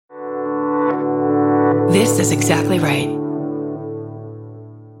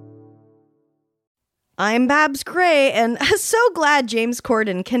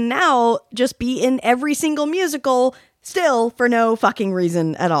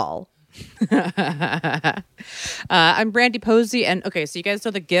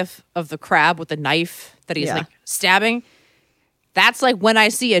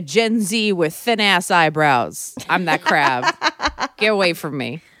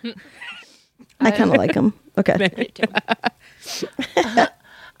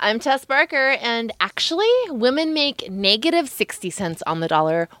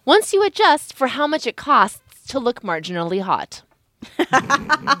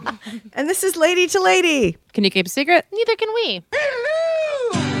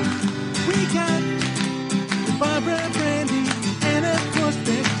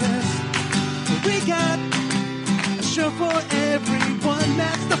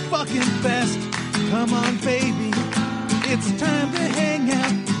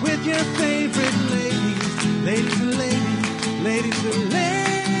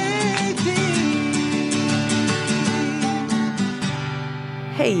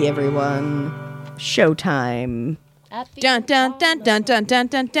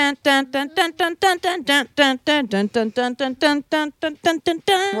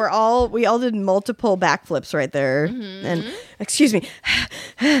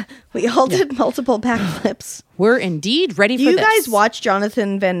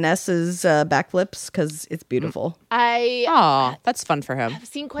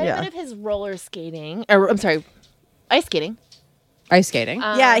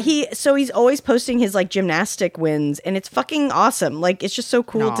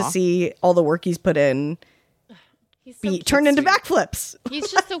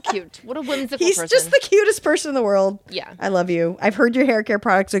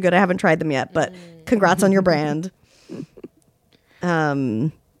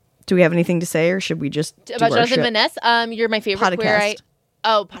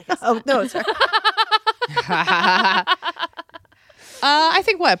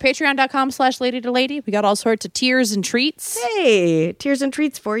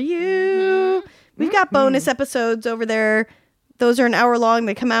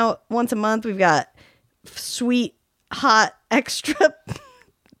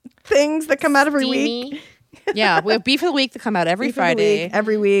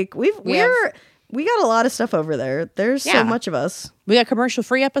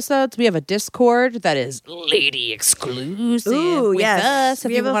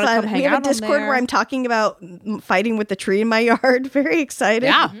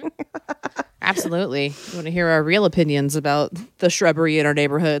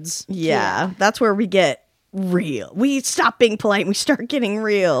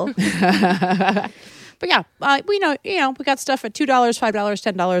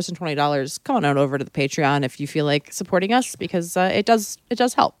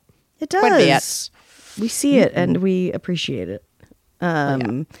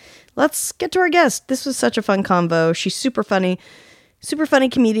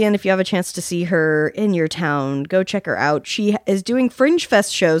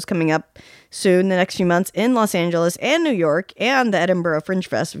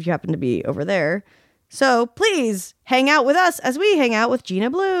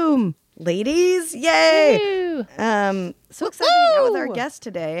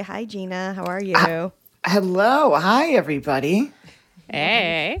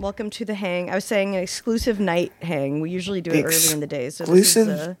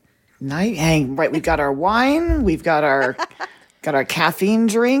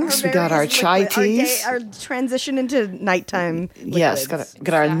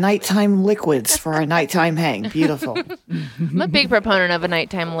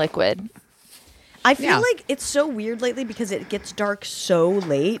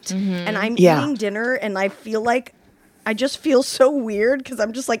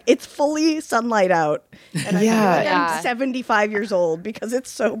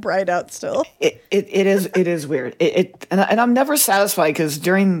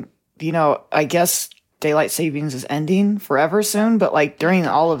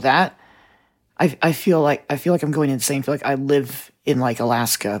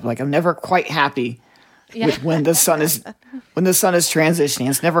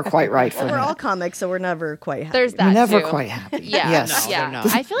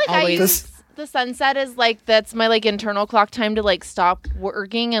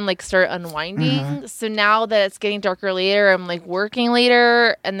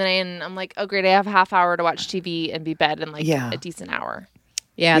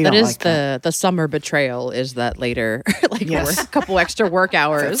Yeah, We that don't is like that. the summer betrayal is that later, like Yes. work, a couple extra work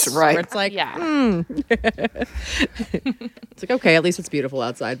hours. That's right. Where it's like, Yeah. it's like, okay, at least it's beautiful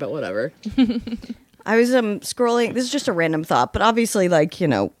outside, but whatever. I was scrolling. This is just a random thought, but obviously, like,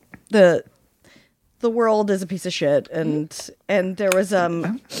 the world is a piece of shit, and there was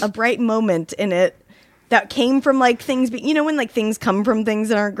a bright moment in it that came from like things. When like things come from things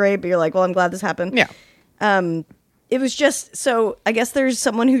that aren't great, but you're like, well, I'm glad this happened. Yeah. It was just so. I guess there's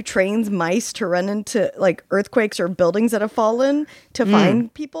someone who trains mice to run into like earthquakes or buildings that have fallen to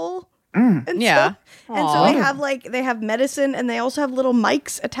find people. And Yeah. So, and so they have medicine, and they also have little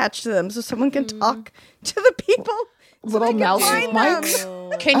mics attached to them, so someone can talk to the people. So Little they can mouse find mics.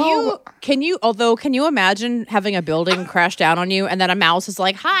 them. Can you imagine having a building crash down on you and then a mouse is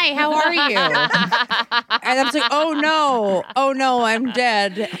like, "Hi, how are you?" And I'm like, "Oh no, I'm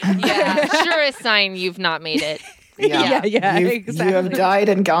dead." Yeah. Surest sign you've not made it. Yeah, You exactly. have died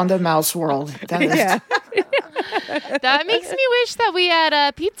and gone to mouse world. That is, Yeah. That makes me wish that we had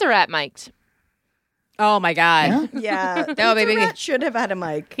a pizza rat mic'd. Oh my god. Yeah, No, baby. Pizza Rat should have had a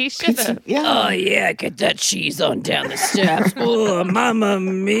mic. He should have. yeah. Yeah, get that cheese on down the steps. Oh, mamma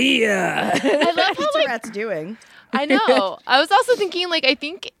mia. I love how Pizza Rat's doing. I know. I was also thinking, like,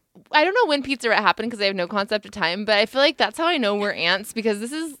 I don't know when Pizza Rat happened because I have no concept of time, but I feel like that's how I know we're ants because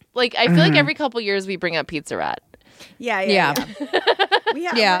this is, like, I feel like every couple years we bring up Pizza Rat. Yeah. We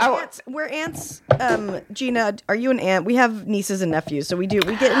have, Yeah. We're ants. Jeena, are you an ant? We have nieces and nephews, so we get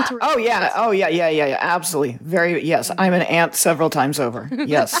into. Oh yeah. Absolutely. Yes. I'm an ant several times over.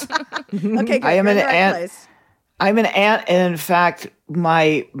 Yes. Okay, good. I am You're an in the right ant. place. I'm an aunt, and in fact,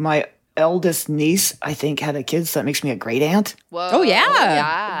 my eldest niece, I think, had a kid, so that makes me a great aunt. Whoa. Oh, yeah.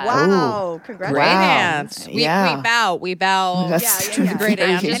 Yeah. Wow, Great congratulations. Wow. ants. Yeah. We bow. That's Yeah. Great there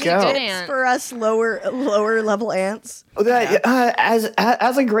aunt. you She's a go. good aunt. For us lower level ants.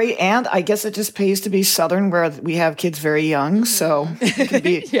 As a great aunt, I guess it just pays to be Southern, where we have kids very young. So you can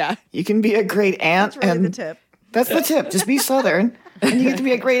be, Yeah. you can be a great aunt, That's really and the tip. that's the tip. Just be Southern, and you get to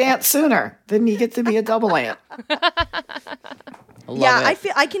be a great aunt sooner. Then you get to be a double aunt.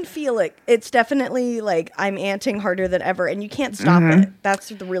 I can feel it. It's definitely like I'm anting harder than ever, and you can't stop it.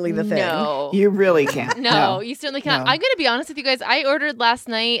 That's really the thing. No. You really can't. No, you certainly can't. No. I'm going to be honest with you guys. I ordered last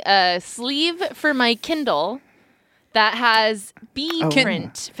night a sleeve for my Kindle that has bee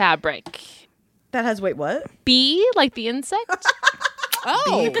print fabric. That has what? Bee, like the insect?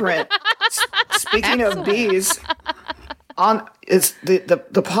 Oh. Bee print. Speaking of bees, it's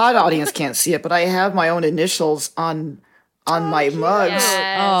the pod audience can't see it, but I have my own initials on my mugs.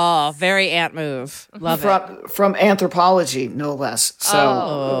 Yes. Oh, very ant move. Love it. From anthropology, no less. So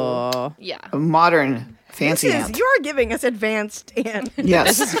Oh. Yeah. a modern fancy ant. You're giving us advanced ant.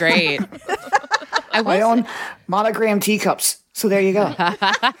 Yes, This is great. my own monogram teacups. So there you go. They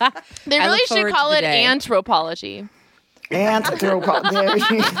I really look should forward to call the it day. anthropology. Anthropology.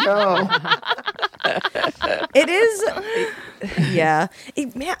 There you go. It is, yeah.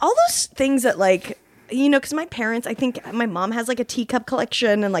 Man, all those things that like, because my parents, I think my mom has like a teacup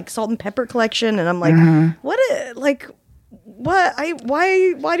collection and like salt and pepper collection, and I'm like,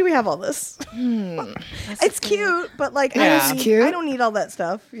 why do we have all this? It's cute, but like, Yeah. It's cute. I don't need all that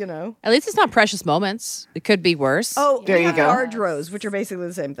stuff, At least it's not precious moments. It could be worse. Oh, There we you have go. yard rows, which are basically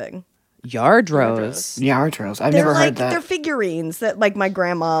the same thing. Yard rose. Yard rose. I've They're never like heard that. they're figurines that like my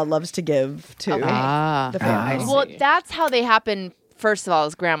grandma loves to give to Ah. the family. Well, that's how they happen, first of all,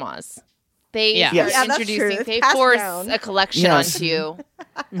 as grandmas. They Yeah. are Yes. Yeah, that's true. introducing, It's they passed force down. a collection Yes. onto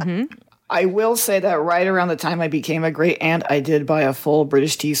you. I will say that right around the time I became a great aunt, I did buy a full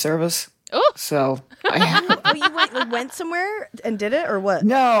British tea service. Oh, So I Oh, you went somewhere and did it, or what?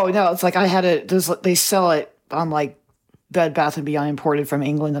 no, it's like I had it. They sell it on like Bed Bath and Beyond imported from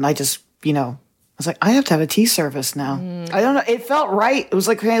England, and I just I was like, I have to have a tea service now. I don't know. It felt right. It was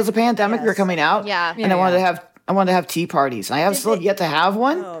like it was a pandemic. We were coming out, Yeah. and I wanted to have tea parties. And I have still yet to have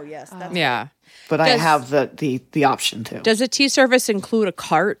one, Oh yes, that's Yeah. but I Does- have the option to. Does a tea service include a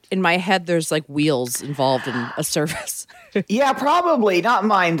cart? In my head, there's like wheels involved in a service. Yeah, probably not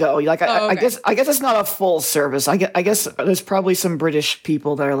mine though. Like I okay. guess it's not a full service. I guess there's probably some British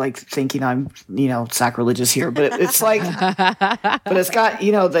people that are like thinking I'm sacrilegious here, but it's like, but it's got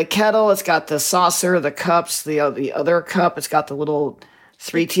the kettle, it's got the saucer, the cups, the other cup, it's got the little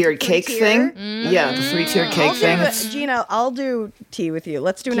three-tiered cake Three-tier? thing. Yeah, the three-tiered cake thing. Gina, I'll do tea with you.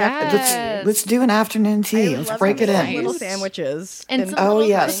 Let's do an Yes. afternoon. Let's do an afternoon tea. Let's break it in. Little sandwiches. and some little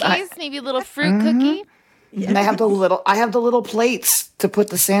cookies, maybe a little fruit cookie. And I have the little plates to put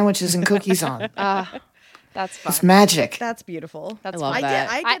the sandwiches and cookies on. That's fun. It's magic. That's beautiful. I love I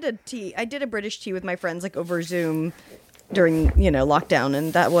that. did a tea. I did a British tea with my friends like over Zoom during lockdown,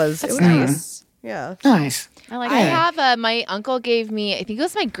 and it was nice. Yeah. Nice. I like I it. have my uncle gave me, I think it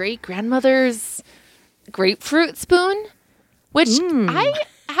was my great grandmother's grapefruit spoon, which I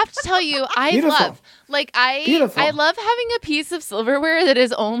have to tell you, I Beautiful. love. Like Beautiful. I love having a piece of silverware that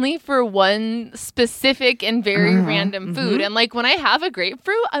is only for one specific and very random food. And like when I have a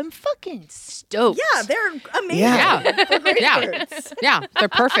grapefruit, I'm fucking stoked. Yeah, they're amazing. Yeah. Yeah, they're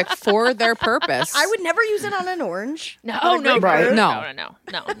perfect for their purpose. I would never use it on an orange. No, On a no, Right.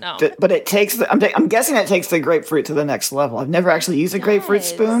 no. But it takes I'm guessing it takes the grapefruit to the next level. I've never actually used a grapefruit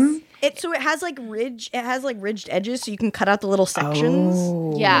spoon. It has like ridged edges, so you can cut out the little sections.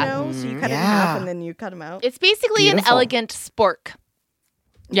 Oh. Yeah. So you cut it in Yeah. half and then you cut them out. It's basically an Beautiful. elegant spork.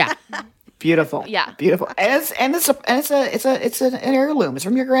 Yeah. Beautiful. Yeah. Beautiful. And it's an heirloom. It's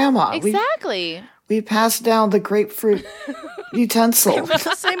from your grandma. Exactly. We passed down the grapefruit utensil.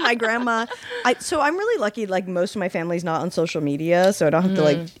 To say my grandma, so I'm really lucky. Like most of my family's not on social media, so I don't have to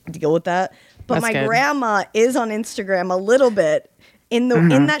like deal with that. But That's my good. grandma is on Instagram a little bit. In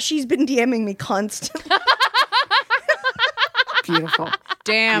that she's been DMing me constantly. Beautiful.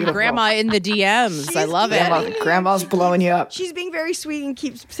 Damn, Beautiful. grandma in the DMs. I love it. Grandma's blowing you up. She's being very sweet and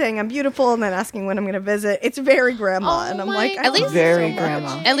keeps saying I'm beautiful and then asking when I'm going to visit. It's very grandma, Oh and I'm my like, God. I At least love Very it so much.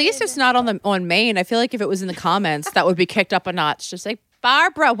 grandma. At least it's not on main. I feel like if it was in the comments, that would be kicked up a notch. Just like,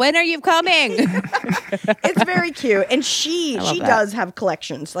 Barbara, when are you coming? It's very cute, and she love that. does have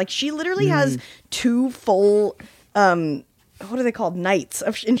collections. Like she literally has 2 full, what are they called? Knights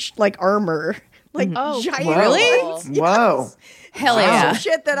of like armor, like giant Whoa. Really? ones. Whoa. Hell Some yeah.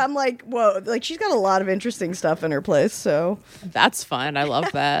 shit that I'm like, whoa! Like she's got a lot of interesting stuff in her place. So That's fun. I love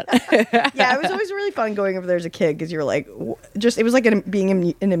that. yeah, it was always really fun going over there as a kid because you're like, it was like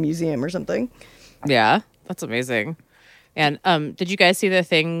being in a museum or something. Yeah, that's amazing. And did you guys see the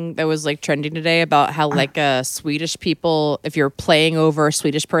thing that was like trending today about how like Swedish people, if you're playing over a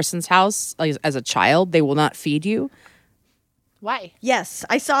Swedish person's house like, as a child, they will not feed you? Why? Yes,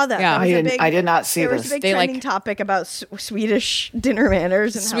 I saw that. Yeah. That was I did not see There was this. a big They, trending like- topic about Swedish dinner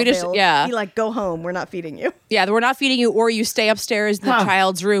manners and Swedish- how they'll yeah. be like, go home, we're not feeding you. Yeah, we're not feeding you, or you stay upstairs in the Huh.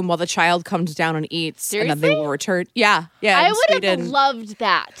 child's room while the child comes down and eats, and then they Seriously? will return. Yeah, yeah. I in would Sweden. have loved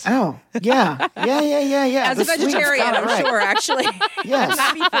that. Oh, yeah. Yeah. As a The Swedes vegetarian, got it I'm right. sure, actually. Yes.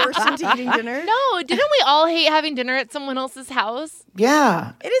 Not be forced into eating dinner. No, didn't we all hate having dinner at someone else's house?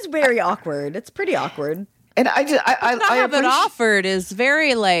 Yeah. It is very awkward. It's pretty awkward. And I just, I Not have it appreciate- offered is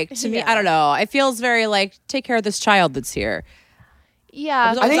very like, to me, Yeah. I don't know. It feels very like, take care of this child that's here.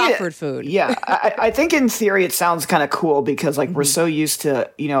 Yeah. It's I think offered food. Yeah, I think in theory it sounds kind of cool because like we're so used to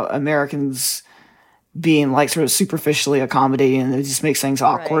Americans being like sort of superficially accommodating and it just makes things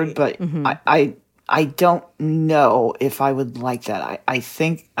awkward. Right. But I don't know if I would like that. I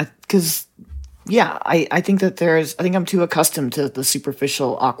think because I think that I think I'm too accustomed to the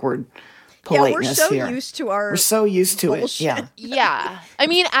superficial awkward Yeah, we're politeness so here. used to our. We're so used to bullshit. it. Yeah. Yeah. I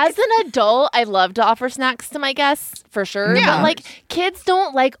mean, as an adult, I love to offer snacks to my guests, for sure. Yeah. But, like, kids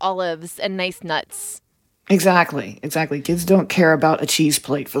don't like olives and nice nuts. Exactly. Kids don't care about a cheese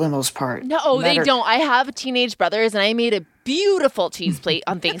plate for the most part. No, they Matter- don't. I have teenage brothers, and I made a beautiful cheese plate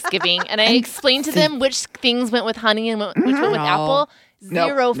on Thanksgiving, and I explained to them which things went with honey and which went with No. apple. No,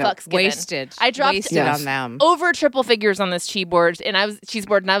 Zero no. fucks given. Wasted. I dropped Wasted Yes. on them. over triple figures on this cheese board, and I was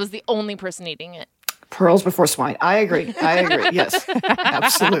the only person eating it. Pearls before swine. I agree. Yes.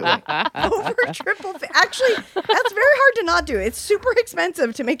 Absolutely. over triple. Actually, that's very hard to not do. It's super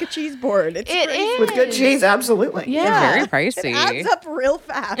expensive to make a cheese board. It's It crazy. is. With good cheese, absolutely. Yeah, Very pricey. It adds up real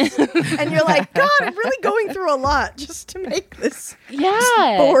fast, and you're like, God, I'm really going through a lot just to make this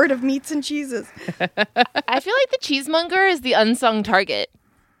Yeah. board of meats and cheeses. I feel like the cheesemonger is the unsung target.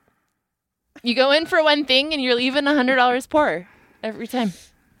 You go in for one thing and you're leaving $100 poor every time.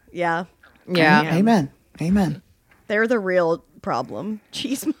 Yeah, Yeah. Amen. they're the real problem.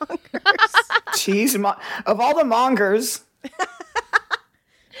 Cheesemongers. Cheese of all the mongers,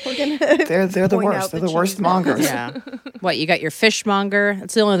 We're gonna they're the point worst. out They're the the worst cheese mongers. Yeah. What, you got your fishmonger?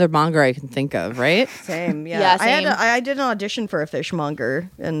 That's the only other monger I can think of, right? Same, yeah. Yeah, I had same. I did an audition for a fishmonger,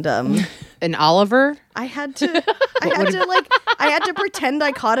 and An Oliver? I had to pretend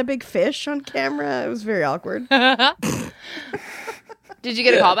I caught a big fish on camera. It was very awkward. Did you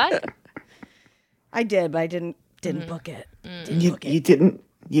get a callback? I did, but I didn't book it. Didn't book it.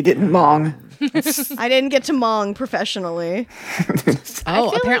 You didn't mong. I didn't get to mong professionally.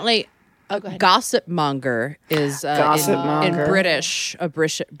 Oh, apparently a go ahead. gossip monger is Gossip in monger. British, a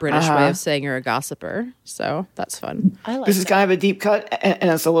British way of saying you're a gossiper. So that's fun. I like This is that. kind of a deep cut,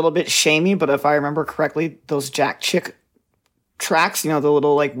 and it's a little bit shamey. But if I remember correctly, those Jack Chick tracks, the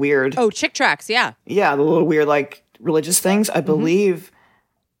little like weird, Oh, chick tracks, yeah. the little weird like religious things. I believe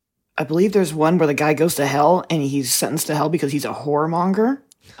there's one where the guy goes to hell and he's sentenced to hell because he's a whoremonger.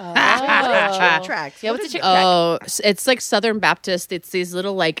 Chick tracts. Yeah, what's a chick tract? Oh, it's like Southern Baptist. It's these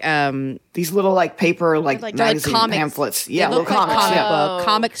little Paper like magazine comics. pamphlets. They Yeah, look little like comics. comic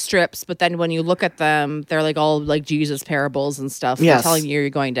comic strips, but then when you look at them, they're like all like Jesus parables and stuff. They're Yes. telling you you're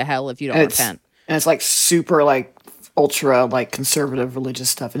going to hell if you don't And repent. it's like super like ultra like conservative religious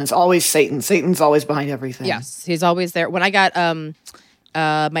stuff, and it's always Satan. Satan's always behind everything. Yes, he's always there. When I got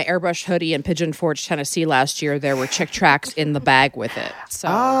my airbrush hoodie in Pigeon Forge, Tennessee last year, there were chick tracts in the bag with it. So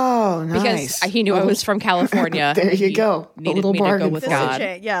Oh, because nice. he knew I was from California. There you he go. A Needed little me to go bargain with for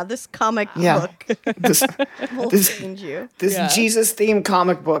God. This comic Yeah. book this will This- change you. Jesus themed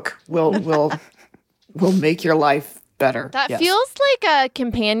comic book will make your life better. That Yes. feels like a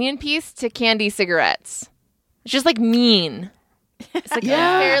companion piece to candy cigarettes. It's just like mean. It's like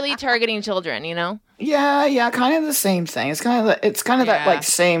fairly targeting children, you know? Yeah, kind of the same thing. It's kind of that like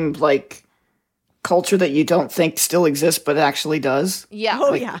same like culture that you don't think still exists, but it actually does. Yeah.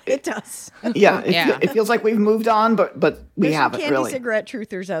 Oh yeah, it does. Yeah, Yeah. It feels like we've moved on, but we There's some haven't candy really. cigarette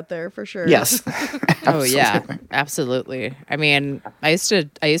truthers out there for sure. Yes. Oh yeah, absolutely. I mean, I used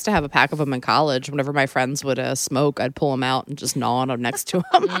to have a pack of them in college. Whenever my friends would smoke, I'd pull them out and just gnaw on them next to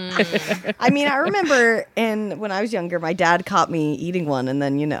them. I mean, I remember when I was younger, my dad caught me eating one, and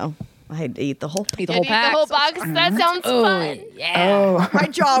then I'd eat the whole thing. Eat the Eat whole the pack. whole box. That sounds fun. Oh, My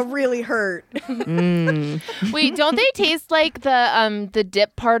jaw really hurt. Wait, don't they taste like the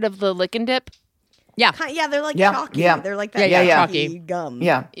dip part of the lick and dip? Yeah. Yeah, they're like Yeah, chalky. yeah. They're like that Yeah. chalky gum.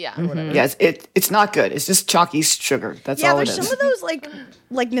 yeah. Yeah. Yes, it's not good. It's just chalky sugar. That's Yeah, all it there's is. some of those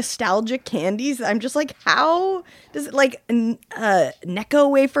like nostalgic candies. I'm just like, how does it like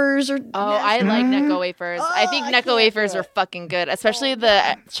Necco wafers or? Oh, I like Necco wafers. I think I Necco can't wafers do are it. fucking good, especially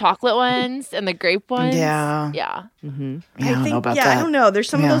the chocolate ones and the grape ones. Yeah. Yeah. Yeah, I don't know about yeah, that. I don't know. There's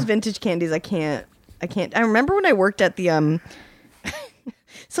some Yeah. of those vintage candies I can't. I remember when I worked at the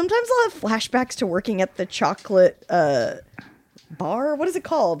Sometimes I'll have flashbacks to working at the chocolate bar. What is it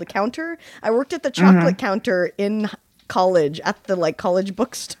called? The counter? I worked at the chocolate counter in college at the college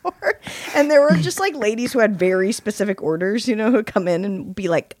bookstore. And there were just ladies who had very specific orders, who'd come in and be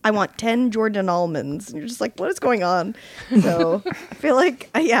like, I want 10 Jordan almonds. And you're just like, what is going on? So I feel like,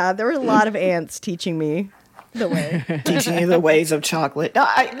 there were a lot of aunts teaching me the way. Teaching you the ways of chocolate. No,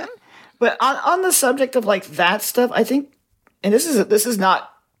 but on the subject of that stuff, I think, and this is not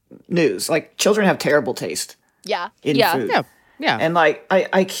news. Like, children have terrible taste Yeah. in Yeah. food. Yeah. And I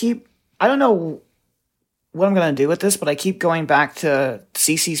don't know what I'm gonna do with this, but I keep going back to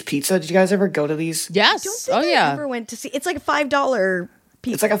Cece's Pizza. Did you guys ever go to these? Yes. I Oh yeah. never went to see. It's like a $5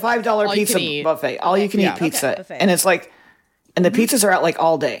 pizza. It's like a $5 All you pizza can eat. buffet. All you can eat Yeah. pizza. Okay, buffet. And it's and the pizzas are out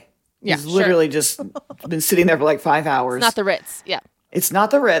all day. Yeah, It's literally just been sitting there for 5 hours. Not the Ritz. Yeah. It's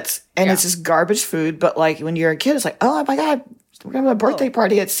not the Ritz, and Yeah. it's just garbage food. But when you're a kid, it's like, oh my god, we're gonna have a birthday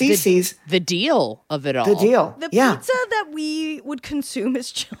party at Cece's. The deal of it all. The deal. The yeah. pizza that we would consume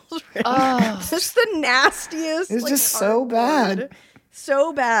as children. Oh. Just the nastiest. It's just so cardboard. bad.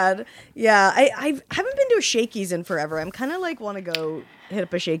 So bad. Yeah, I haven't been to a Shakey's in forever. I'm kind of want to go hit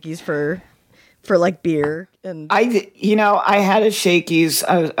up a Shakey's for beer and I had a Shakey's.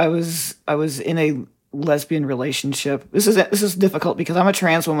 I was in a lesbian relationship. This is difficult because I'm a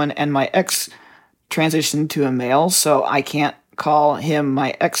trans woman and my ex transitioned to a male, so I can't call him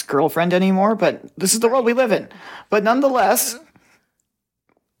my ex-girlfriend anymore, but this is the world we live in. But nonetheless,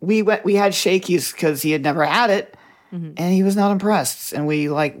 we had Shakey's because he had never had it, and he was not impressed, and we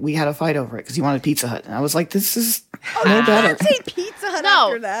had a fight over it because he wanted Pizza Hut, and I was like, this is no better. say Pizza Hut No.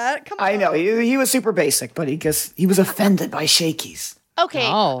 after that. Come on. I know he was super basic, but he was offended by Shakey's. Okay,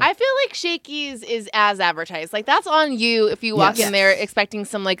 Oh. I feel like Shakey's is as advertised. That's on you if you walk Yes. in there expecting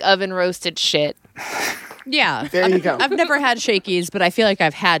some oven roasted shit. Yeah. There you go. I've never had Shakey's, but I feel like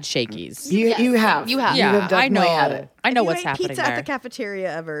I've had Shakey's. You have. You have. You Yeah, have I definitely know. had it. I know You what's ate happening pizza there. at the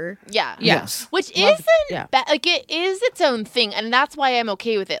cafeteria ever. Yeah. Yes. Which Love- isn't yeah. bad. It is its own thing, and that's why I'm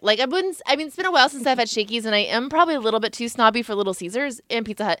okay with it. It's been a while since I've had Shakey's, and I am probably a little bit too snobby for Little Caesars and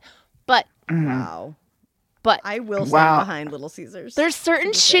Pizza Hut. But Wow. but I will stand Wow. behind Little Caesars. there's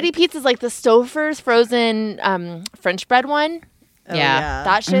certain shitty pizzas like the Stouffer's frozen French bread one. Oh, Yeah.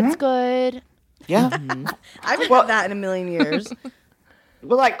 That shit's good. Yeah. I haven't Well- had that in a million years.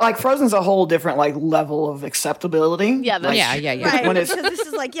 Well, like Frozen's a whole different level of acceptability. Yeah, that's Like, Yeah. Right. When it's- Because this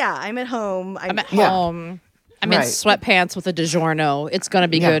is I'm at home. I'm at Yeah. home. I'm in Right. sweatpants with a DiGiorno. It's going to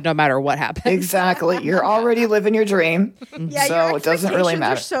be Yeah. good no matter what happens. Exactly. You're already living your dream. Yeah, so your it doesn't really expectations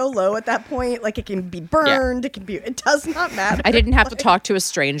matter. are so low at that point. Like it can be burned. It does not matter. I didn't have to talk to a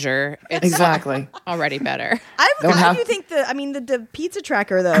stranger. It's Exactly. already better. I do think the pizza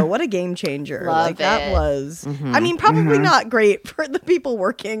tracker though, what a game changer. Love like that it. was. I mean, probably not great for the people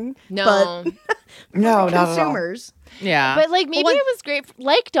working. No. but No, not at all. consumers. Yeah. But like maybe it was great,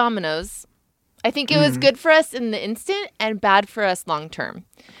 like Domino's. I think it was good for us in the instant and bad for us long term,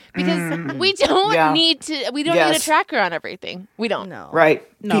 because we don't Yeah. need to. We don't need a tracker on everything. We don't. No. Right.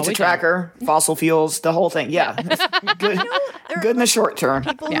 No, Pizza we tracker, fossil fuels, the whole thing. Yeah. It's good. Good in the short term.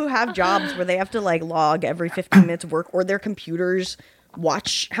 People who have jobs where they have to like log every 15 minutes of work, or their computers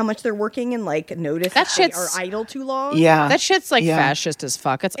watch how much they're working and like notice That if they shit's- are idle too long. Yeah. that shit's like Yeah. fascist as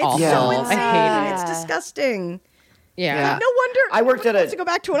fuck. It's It's awful. so Yeah. insane. I hate it. It's disgusting. Yeah. No wonder I worked at to go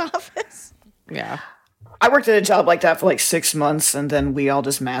back to an office. Yeah. I worked at a job like that for like 6 months, and then we all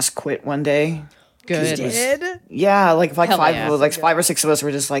just mass quit one day. Good. Did Yeah, like Hell five, yeah. like 5 or 6 of us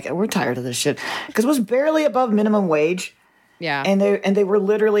were just like, we're tired of this shit, because it was barely above minimum wage, Yeah. and they were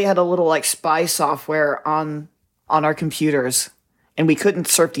literally had a little like spy software on our computers, and we couldn't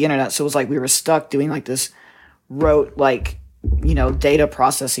surf the internet, so it was like we were stuck doing like this rote like data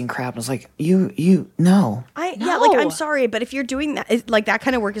processing crap. And I was like, no. Yeah, like I'm sorry, but if you're doing that, like that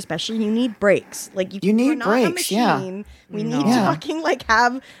kind of work, especially, you need breaks. Like You need we're not breaks, a yeah. machine. We need to Yeah. fucking like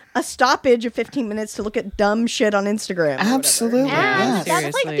have a stoppage of 15 minutes to look at dumb shit on Instagram. or whatever. Absolutely. And Yes. that's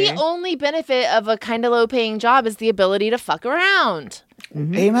like the Seriously. only benefit of a kind of low paying job is the ability to fuck around.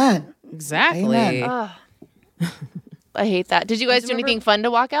 Amen. Exactly. Amen. I hate that. Did you guys do remember- anything fun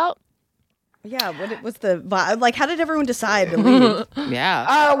to walk out? Yeah, what was the like? How did everyone decide to leave?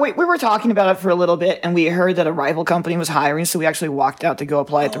 Yeah. We were talking about it for a little bit, and we heard that a rival company was hiring, so we actually walked out to go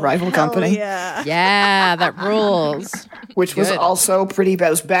apply at the rival Hell company, yeah. Yeah, that rules. which was Good. also pretty bad. It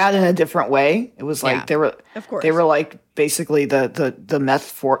was bad in a different way. It was like Yeah. they were, Of course. they were like basically the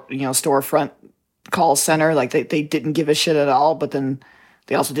meth storefront call center. Like they didn't give a shit at all, but then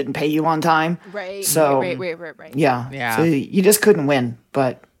they also didn't pay you on time. Right. So- Right. Yeah, Yeah. So you just couldn't win.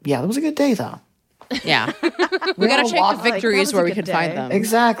 But yeah, it was a good day though. Yeah. We got all to check walked the like, victories that was a where we good can find day. them.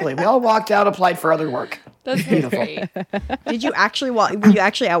 Exactly. We all walked out, applied for other work. That's great. Did you actually walk? Were you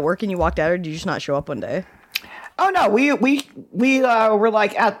actually at work and you walked out, or did you just not show up one day? Oh no, we were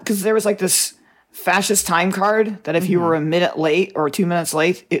like because there was like this fascist time card that if you were a minute late or 2 minutes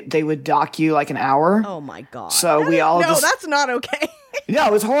late, they would dock you like an hour. Oh my god. So we all no, just that's not okay. no,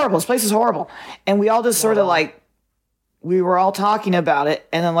 it was horrible. This place is horrible, and we all just sort of like we were all talking about it,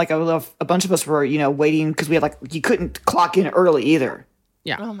 and then like a bunch of us were waiting because we had like you couldn't clock in early either.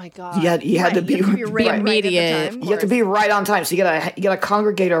 Oh my god. You had to be, You have to be right, immediate. Right at the time. you have to be right on time. So you gotta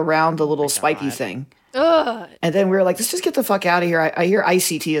congregate around the little spiky thing. Ugh. And then we were like, let's just get the fuck out of here. I hear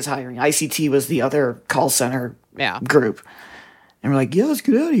ICT is hiring. ICT was the other call center Yeah. group. And we're like, yeah, let's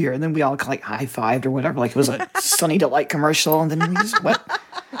get out of here. And then we all like high-fived or whatever. Like it was a Sunny Delight commercial. And then we just went.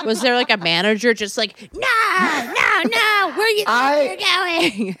 Was there like a manager just like, no, where you think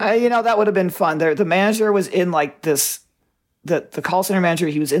you're going? That would have been fun. The manager was in like this, the call center manager,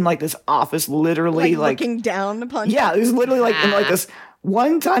 he was in like this office, literally like looking down upon you. yeah, it was literally like in like this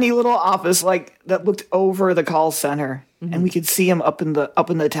one tiny little office like that looked over the call center. And we could see him up in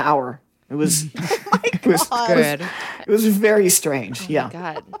the tower. It was, it was Good. It was very strange. Yeah.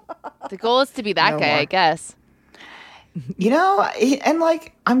 God. The goal is to be that No guy, more. I guess. And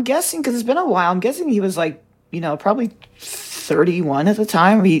like, I'm guessing, because it's been a while, I'm guessing he was like, probably 31 at the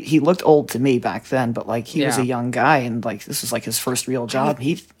time. He looked old to me back then, but like, he was Yeah. a young guy, and like, this was like his first real job.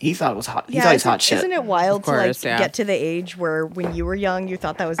 He thought it was hot. He Yeah, thought he was hot shit. Isn't it wild to course, like yeah. get to the age where when you were young you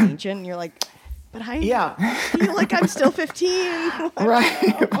thought that was ancient and you're like, but I Yeah. feel like I'm still 15.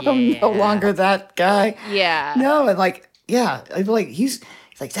 Right. I'm no longer that guy. Yeah. No, and like, yeah, I'm like, he's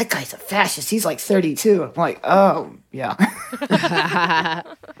like, that guy's a fascist. He's like 32. I'm like, oh, yeah.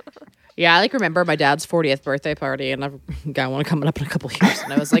 Yeah, I like remember my dad's 40th birthday party, and I've got one coming up in a couple of years,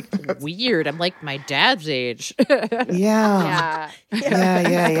 and I was like, weird. I'm like my dad's age. Yeah.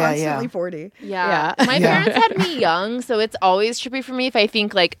 Yeah. Constantly 40. Yeah. Yeah. My Yeah. parents had me young, so it's always trippy for me if I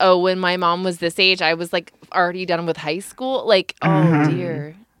think like, oh, when my mom was this age, I was like already done with high school. Like, oh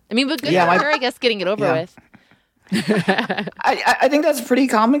dear. I mean, but good Yeah, for my- her, I guess, getting it over Yeah. with. I think that's pretty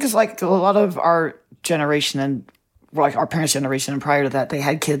common because like a lot of our generation and like our parents' generation and prior to that, they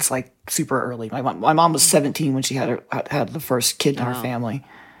had kids like super early. My mom was 17 when she had the first kid in our family.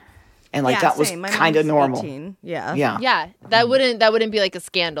 And like that was same. My kind of mom's normal. 18. Yeah. Yeah. Yeah, that wouldn't be like a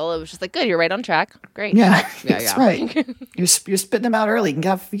scandal. It was just like, good, you're right on track. Great. Yeah, Yeah, that's yeah. right. You're spitting them out early. You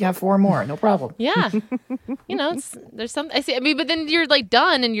can have 4 more, no problem. Yeah. There's some, I see. I mean, but then you're like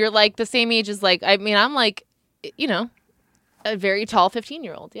done and you're like the same age as like, I mean, I'm like, a very tall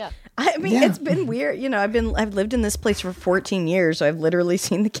 15-year-old. Yeah. I mean, Yeah. it's been weird. I've lived in this place for 14 years, so I've literally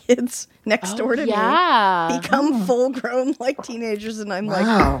seen the kids next door to me become full grown like teenagers, and I'm like,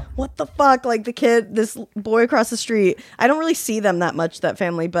 Wow. what the fuck? Like this boy across the street. I don't really see them that much, that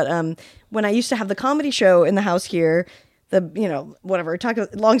family, but when I used to have the comedy show in the house here, whatever,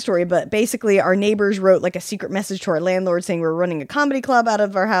 long story, but basically our neighbors wrote like a secret message to our landlord saying we were running a comedy club out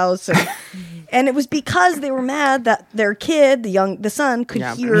of our house, and it was because they were mad that their kid, the son, could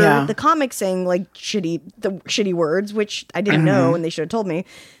hear the comic saying like shitty words, which I didn't know, and they should have told me.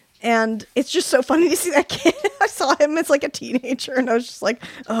 And it's just so funny to see that kid. I saw him as like a teenager, and I was just like,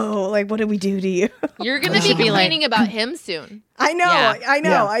 "Oh, like what did we do to you?" You're gonna be complaining about him soon. I know, Yeah. I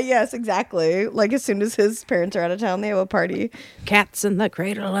know. Yeah. Yes, exactly. Like as soon as his parents are out of town, they have a party. Cats in the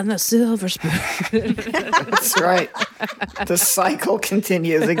cradle and the silver spoon. That's right. The cycle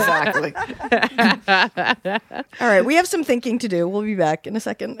continues, exactly. All right, we have some thinking to do. We'll be back in a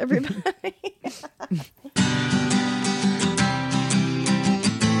second, everybody.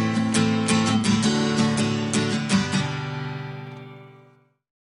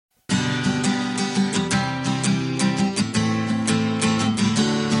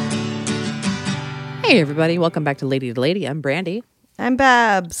 Hey, everybody. Welcome back to Lady to Lady. I'm Brandy. I'm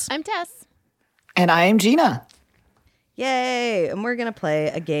Babs. I'm Tess. And I am Jeena. Yay! And we're gonna play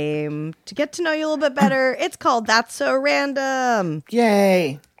a game to get to know you a little bit better. It's called That's So Random.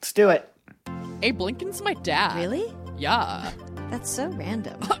 Yay. Let's do it. Abe Lincoln's my dad. Really? Yeah. That's so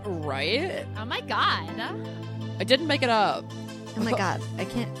random. Right? Oh my god. I didn't make it up. Oh my god, I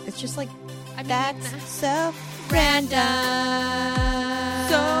can't. It's just like I mean, that's so random.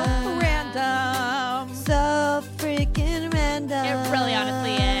 So random. So freaking random. it really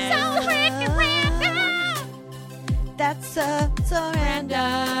honestly is. So freaking random. That's so random.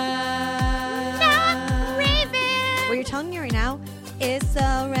 Not Raven. What you're telling me right now is so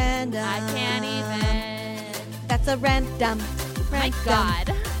random. I can't even. That's a random. My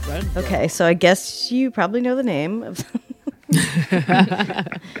god. Okay, so I guess you probably know the name of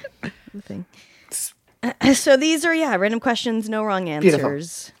the thing. So these are, random questions, no wrong answers. Beautiful.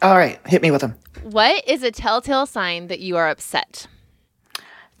 All right, hit me with them. What is a telltale sign that you are upset?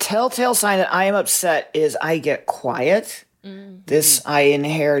 Telltale sign that I am upset is I get quiet. This I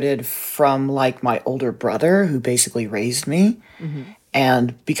inherited from like my older brother who basically raised me.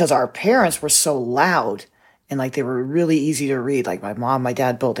 And because our parents were so loud and like they were really easy to read, like my mom, my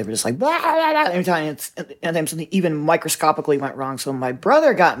dad both, they were just like, blah, blah, blah, every time and something even microscopically went wrong. So when my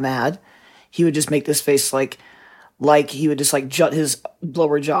brother got mad, he would just make this face like he would just like jut his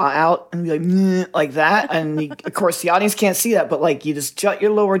lower jaw out and be like, "Meh," like that. And of course the audience can't see that, but like you just jut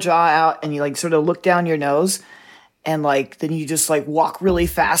your lower jaw out and you like sort of look down your nose and like, then you just like walk really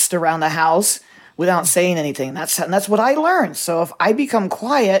fast around the house without saying anything. And that's what I learned. So if I become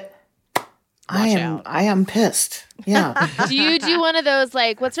quiet, I am pissed. Yeah. Do you do one of those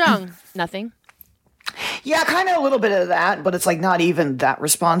like, what's wrong? Nothing. Yeah, kind of a little bit of that, but it's like not even that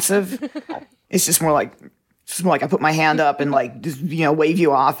responsive. It's just more like I put my hand up and like just wave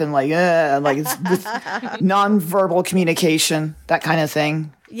you off and like it's with nonverbal communication, that kind of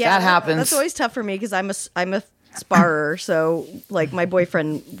thing. Yeah, that happens. That's always tough for me because I'm a sparrer, so like my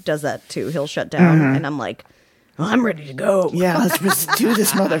boyfriend does that too. He'll shut down, and I'm like, well, I'm ready to go. Yeah, let's just do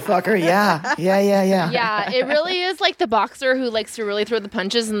this, motherfucker. Yeah. Yeah, it really is like the boxer who likes to really throw the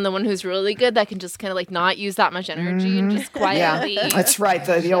punches and the one who's really good that can just kind of like not use that much energy and just quietly. Yeah, that's right.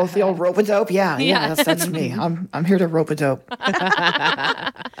 The old rope-a-dope. Yeah. That's me. I'm here to rope-a-dope.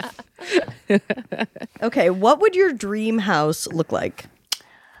 Okay, what would your dream house look like?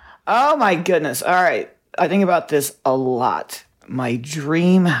 Oh my goodness. All right. I think about this a lot. My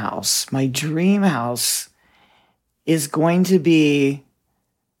dream house is going to be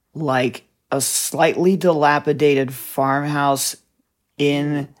like a slightly dilapidated farmhouse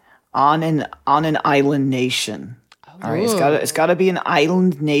on an island nation. All right, it's got to be an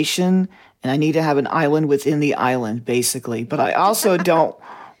island nation, and I need to have an island within the island, basically. But I also don't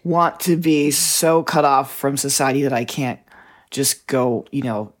want to be so cut off from society that I can't just go,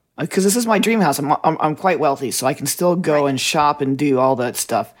 because this is my dream house. I'm quite wealthy, so I can still go and shop and do all that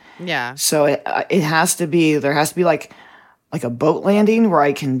stuff. Yeah. So there has to be like a boat landing where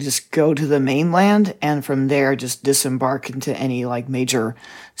I can just go to the mainland and from there just disembark into any like major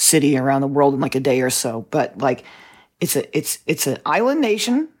city around the world in like a day or so. But like it's an island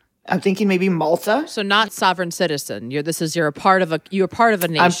nation I'm thinking maybe Malta. So not sovereign citizen. You're a part of a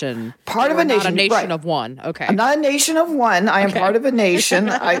nation. Part of a Not nation. a nation right. of one. Okay. I'm not a nation of one. I am part of a nation.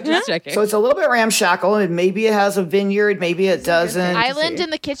 Just checking. So it's a little bit ramshackle, and maybe it has a vineyard, maybe it doesn't. Island in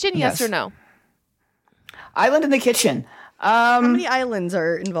the kitchen, yes or no? Island in the kitchen. How many islands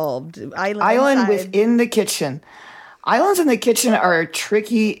are involved? Island inside? within the kitchen. Islands in the kitchen are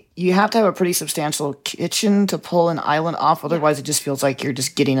tricky. You have to have a pretty substantial kitchen to pull an island off. Otherwise, it just feels like you're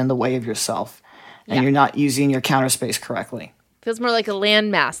just getting in the way of yourself and you're not using your counter space correctly. Feels more like a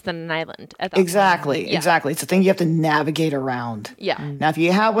landmass than an island at that Exactly. point. Exactly. It's a thing you have to navigate around. Yeah. Now, if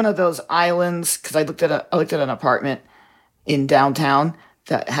you have one of those islands, because I looked at an apartment in downtown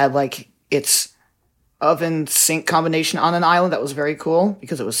that had like its oven sink combination on an island. That was very cool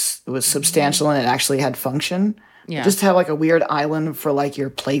because it was substantial and it actually had function. Yeah. Just have like a weird island for like your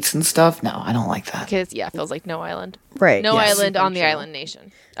plates and stuff. No, I don't like that. Because, yeah, it feels like no island. Right. No Yes. island on the island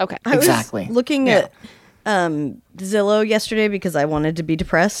nation. Okay. I was Exactly. looking at Zillow yesterday because I wanted to be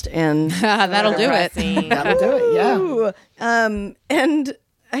depressed, and That'll do it. That'll do it. Yeah. Ooh. And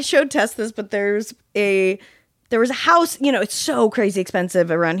I showed Tess this, but there was a house, it's so crazy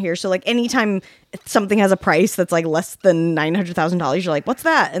expensive around here. So like anytime something has a price that's like less than $900,000, you're like, what's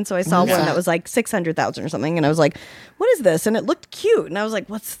that? And so I saw one that was like 600,000 or something. And I was like, what is this? And it looked cute. And I was like,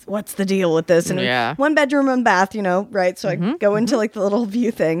 what's the deal with this? And it was 1 bedroom, 1 bath, right? So I go into like the little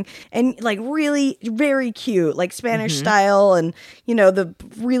view thing and like really very cute, like Spanish style. And, the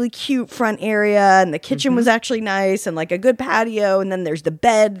really cute front area, and the kitchen was actually nice, and like a good patio. And then there's the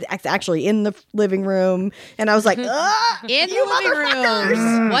bed actually in the living room. And I was like, In the living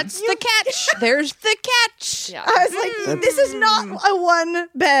room. What's the catch? There's the catch. Yeah. I was like, this is not a 1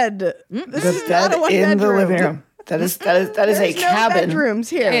 bed. This is not Bed a 1 in bedroom. the living room. That is a There's no cabin. bedrooms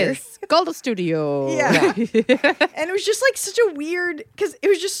here. It's called a studio. Yeah. And it was just like such a weird, because it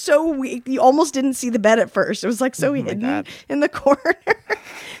was just so weird. You almost didn't see the bed at first. It was like so hidden God. in the corner.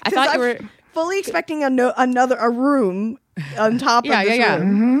 I thought you were fully expecting a room on top of this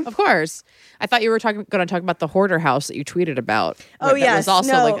room. Of course. I thought you were going to talk about the hoarder house that you tweeted about. Oh, that yes. was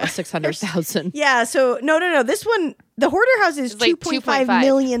also No. like a 600,000. Yeah, so no. This one, the hoarder house is It's like $2.5 $2.5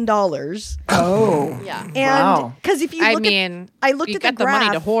 million. Oh. Yeah. And Wow. because if you I look mean, I looked you at the got the money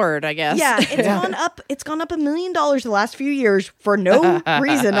to graph. hoard, I guess. Yeah, gone up. It's gone up $1 million the last few years for no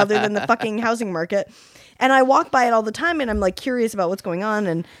reason other than the fucking housing market. And I walk by it all the time, and I'm like curious about what's going on,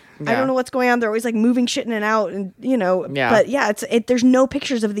 and I don't know what's going on. They're always like moving shit in and out, and But yeah, there's no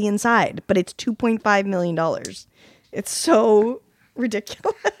pictures of the inside, but it's $2.5 million. It's so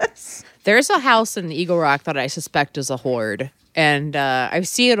ridiculous. There's a house in Eagle Rock that I suspect is a hoard. And I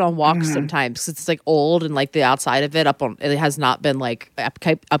see it on walks sometimes 'cause it's like old and like the outside of it it has not been like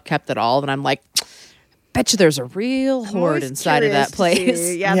upkept at all. And I'm like, bet you there's a real hoard Always inside of that curious to place.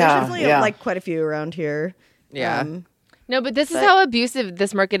 see. Yeah, Yeah, there's definitely yeah. like quite a few around here. Yeah. No, but this is how abusive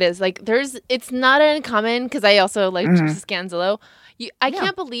this market is. Like, it's not uncommon, because I also like to scan Zillow. I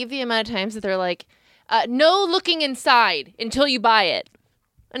can't believe the amount of times that they're like, no looking inside until you buy it.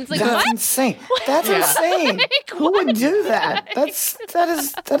 And it's like, That's what? insane. That's insane. Who would do that?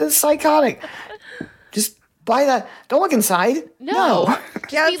 That is psychotic. Just buy that. Don't look inside. No.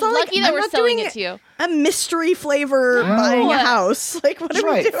 Yeah, Be it's not like lucky that I'm we're not selling doing it to you. a mystery flavor buying a house. Like, what are we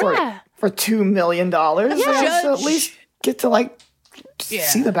Right. doing? For $2 million. So at least get to like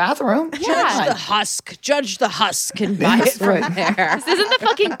see the bathroom. Yeah. The husk. Judge the husk and buy it from right. there. This isn't the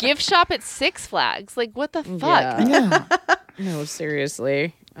fucking gift shop at Six Flags. Like, what the fuck? Yeah. Yeah. No,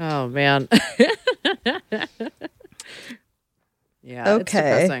 seriously. Oh, man. Yeah.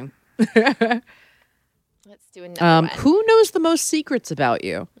 Okay. It's depressing. Let's do another one. Who knows the most secrets about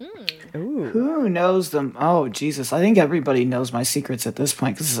you? Who knows them? Oh Jesus! I think everybody knows my secrets at this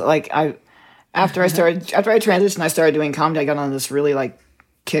point. Because like after I transitioned, I started doing comedy. I got on this really like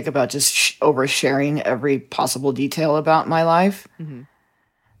kick about just oversharing every possible detail about my life.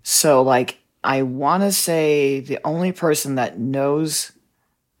 So like I want to say the only person that knows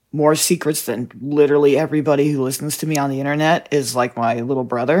more secrets than literally everybody who listens to me on the internet is like my little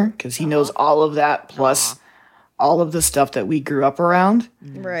brother, because he knows all of that plus all of the stuff that we grew up around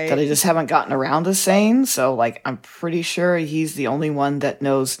Right. that I just haven't gotten around to saying. So like I'm pretty sure he's the only one that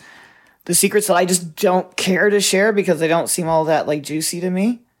knows the secrets that I just don't care to share because they don't seem all that like juicy to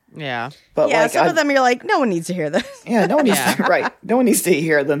me. Yeah. But Yeah, like some of them you're like, no one needs to hear this. yeah, no one needs to, right. No one needs to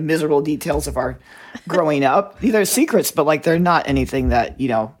hear the miserable details of our growing up. They're secrets, but like they're not anything that,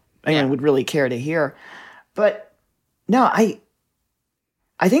 anyone would really care to hear. But no, I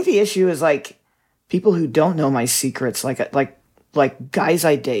think the issue is like people who don't know my secrets, like guys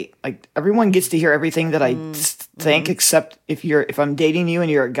I date. Like everyone gets to hear everything that think, except if I'm dating you and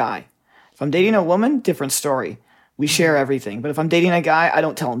you're a guy. If I'm dating a woman, different story. We share everything. But if I'm dating a guy, I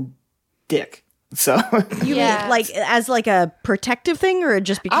don't tell him dick. So You mean like as like a protective thing, or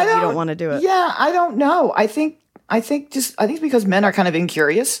just because you don't want to do it? Yeah, I don't know. I think it's because men are kind of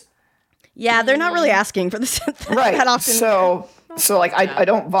incurious. Yeah, they're not really asking for this Right. that often. So like I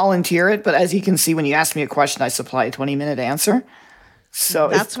don't volunteer it, but as you can see when you ask me a question, I supply a 20-minute answer. So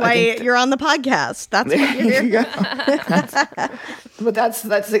that's why you're on the podcast. That's what you're there here. you go. But that's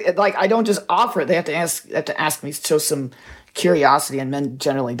like I don't just offer it. They have to ask me, show some curiosity, and men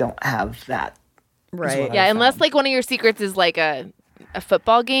generally don't have that. Right. Yeah, unless like one of your secrets is like a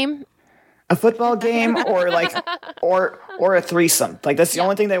football game. A football game or like or a threesome. Like that's the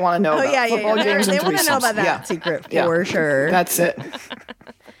only thing they want to know about. Yeah. Football games They and want to know threesomes. about that Yeah. secret Yeah. for sure. That's it.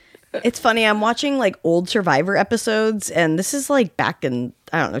 It's funny. I'm watching like old Survivor episodes, and this is like back in,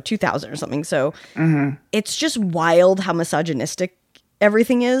 I don't know, 2000 or something. So it's just wild how misogynistic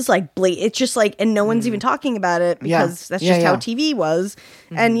everything is. Like, it's just like, and no one's even talking about it because that's just how TV was.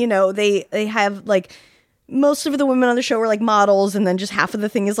 And, you know, they have like, most of the women on the show are like models, and then just half of the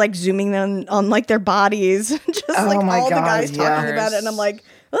thing is like zooming on like their bodies, just like all the guys talking about it. And I'm like,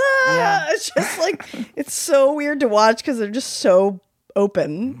 it's just like, it's so weird to watch because they're just so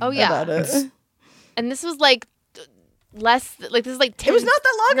open about it. And this was like this is like 10, It was not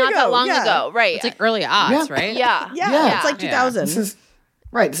that long ago. ago, right? It's like early odds, right? yeah. It's like 2000. This is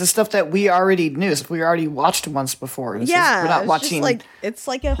This is stuff that we already knew. We already watched once before. We're not watching. It's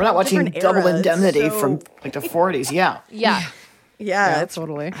like a. We're not watching different Double era. Indemnity So- from like the 40s. Yeah. Yeah, it's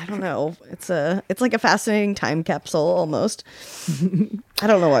totally. I don't know. It's like a fascinating time capsule almost. I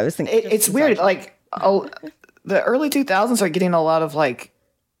don't know why I was thinking. It's weird. Like the early 2000s are getting a lot of like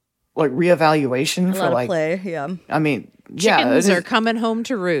reevaluation a for lot like of play. Yeah. I mean, Chickens are coming home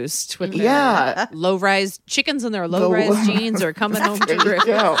to roost with their low-rise chickens and their low-rise jeans are coming home to roost.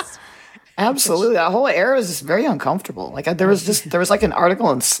 go. Absolutely, that whole era is just very uncomfortable. Like there was like an article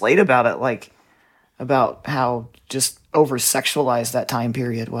in Slate about it, like about how just over sexualized that time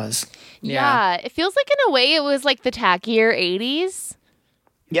period was. Yeah, it feels like in a way it was like the tackier 80s.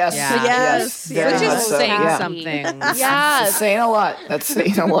 Yes, Yeah. Yes. very Which much is so, saying yeah. something. Yeah. That's saying a lot. That's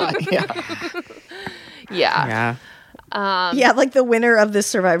saying a lot. Yeah. Yeah. Yeah, like the winner of this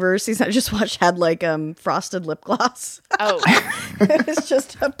Survivor season I just watched had like frosted lip gloss. Oh. It's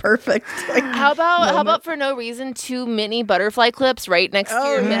just a perfect. Like, How about for no reason 2 mini butterfly clips right next to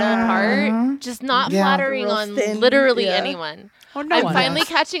your middle part? Just not flattering Real on thin, literally anyone. Oh, no I'm one finally has.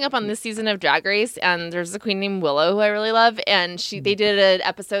 catching up on this season of Drag Race, and there's a queen named Willow who I really love, and they did an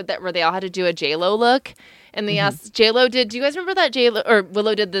episode where they all had to do a J-Lo look, and they asked J-Lo do you guys remember that J-Lo or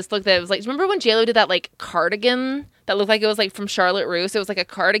Willow did this look that was like, remember when J-Lo did that like cardigan that looked like it was like from Charlotte Russe? It was like a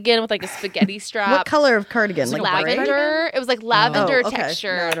cardigan with like a spaghetti strap. what color of cardigan? Like gray? Lavender. It was like lavender okay.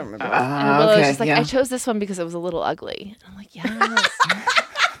 texture. No, I don't remember. And Willow's okay, just like, yeah. I chose this one because it was a little ugly. And I'm like, yes.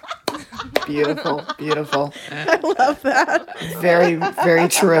 Beautiful, beautiful. I love that. Very, very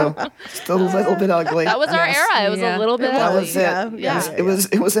true. Just a little bit ugly. That was our Yes. era. It was a little bit That ugly. was it. Yeah.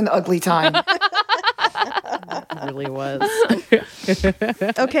 It was an ugly time. It really was.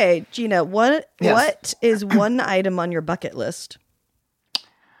 Okay, Jeena, what is one item on your bucket list?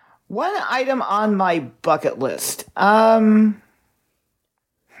 One item on my bucket list. Trying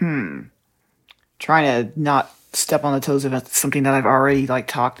to not step on the toes of something that I've already like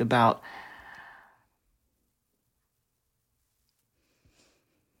talked about.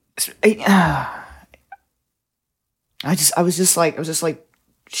 I was just like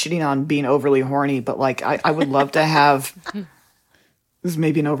shitting on being overly horny, but like I would love to have. This is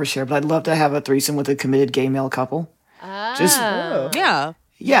maybe an overshare, but I'd love to have a threesome with a committed gay male couple. Just Yeah.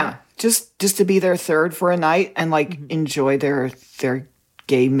 yeah, just to be their third for a night and like enjoy their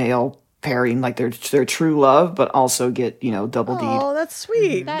gay male pairing, like their true love, but also get double D. Oh, that's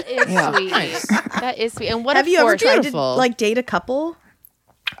sweet. That is sweet. That is sweet. And what Have a you ever fortune. tried to Beautiful. like date a couple?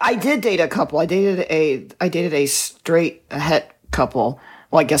 I did date a couple. I dated a straight het couple.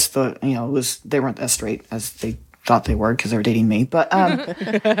 Well, I guess they weren't as straight as they thought they were because they were dating me. But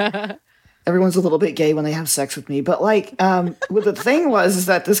everyone's a little bit gay when they have sex with me. But like, what the thing was is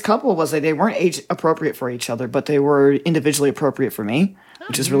that this couple was they weren't age appropriate for each other, but they were individually appropriate for me,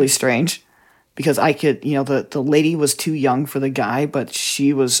 which is really strange because I could, the lady was too young for the guy, but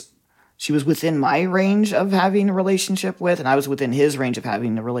she was within my range of having a relationship with, and I was within his range of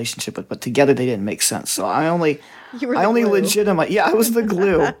having a relationship with, but together they didn't make sense. So I only glue. legitimate. Yeah, I was the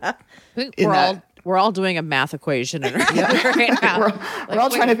glue. We're all doing a math equation right now. We're all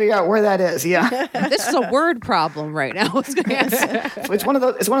trying to figure out where that is. Yeah, This is a word problem right now. it's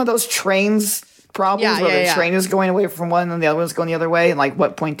one of those trains problems Yeah, where yeah, the yeah. train is going away from one and the other one's going the other way? And like,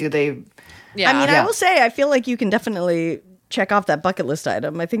 what point do they? Yeah. I mean, Yeah. I will say, I feel like you can definitely check off that bucket list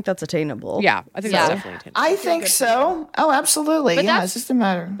item. I think that's attainable. yeah, I think Yeah. that's definitely attainable. I think so. Oh, absolutely. But Yeah, that's- it's just a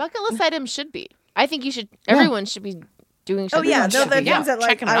matter. Bucket list items should be. I think you should. Everyone should be doing. Oh yeah, Everyone the should be, things that like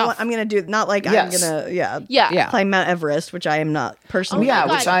checking it off. I'm gonna do. Not like Yes. I'm gonna Yeah. climb Mount Everest, which I am not personally. Yeah,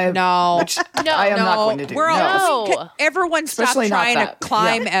 God. which I No. which I am not going to do. We're all No. everyone stop Especially not trying to that.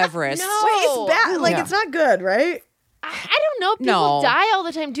 climb Yeah. Everest. No. Wait, it's bad. Like Yeah. it's not good, right? I don't know. People No. die all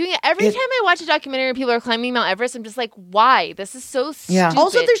the time doing it. Every time I watch a documentary and people are climbing Mount Everest, I'm just like, why? This is so stupid. Yeah.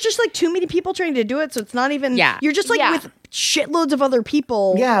 Also, there's just like too many people trying to do it, so it's not even. Yeah. You're just like Yeah. with shitloads of other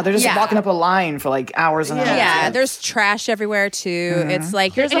people. Yeah, they're just Yeah. walking up a line for like hours and hours. Yeah, there's trash everywhere too. It's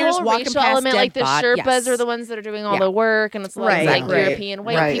like There's and a you're just whole walking racial past element, dead like the bod- Sherpas yes. are the ones that are doing all Yeah. the work, and it's a lot Right, of like right. European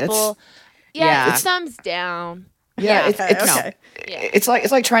white Right, people. Yeah. Yeah, It's- thumbs down. Yeah, it's Okay. Yeah. it's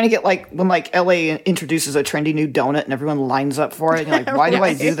like trying to get like when like LA introduces a trendy new donut and everyone lines up for it. And you're like, why do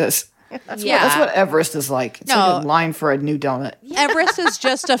I do this? Yeah, That's what Everest is like. It's like a No. line for a new donut. Everest is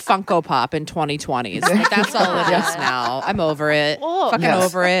just a Funko Pop in 2020s. Like, that's all it is now. I'm over it. Oh. Fucking Yes.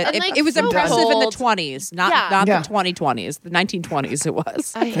 over it. And, It, like, it was so impressive in the cold. 20s, not Yeah. Yeah. the 2020s. The 1920s it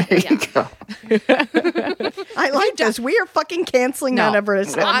was. There you go. I like this. We are fucking canceling No. Mount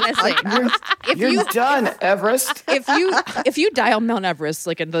Everest. Honestly, if You're you done, Everest. if you die on Mount Everest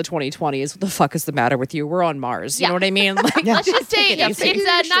like in the 2020s, what the fuck is the matter with you? We're on Mars. You Yeah. know what I mean? Like, Let's just say take it it's easy.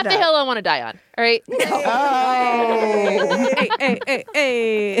 not the hill I want to die on. All right. Oh.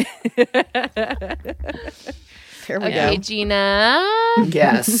 hey. Here we Okay, go. Jeena.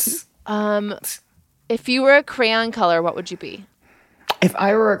 Yes. If you were a crayon color, what would you be? If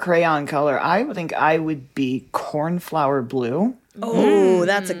I were a crayon color, I would think I would be cornflower blue. Oh,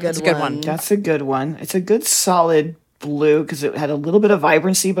 that's a good a good one. That's a good one. It's a good solid blue because it had a little bit of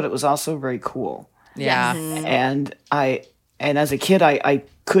vibrancy, but it was also very cool. Yeah. And as a kid, I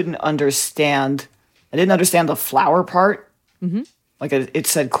couldn't understand. I didn't understand the flower part. Mm-hmm. Like it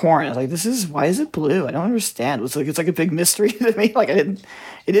said corn. I was like, why is it blue? I don't understand. It's like a big mystery to me. Like it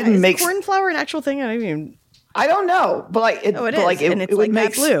didn't make corn flour an actual thing? I don't even. I don't know, but like it, Oh, it but like is, it, and it's it would like that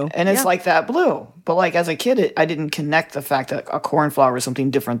make blue. and it's Yeah. like that blue. But like as a kid, I didn't connect the fact that a cornflower is something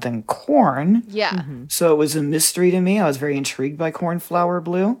different than corn. Yeah. So it was a mystery to me. I was very intrigued by cornflower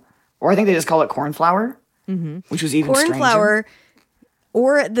blue, or I think they just call it cornflower, which was even Corn stranger. flour,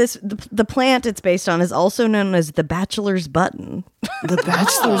 or the plant it's based on is also known as the bachelor's button. The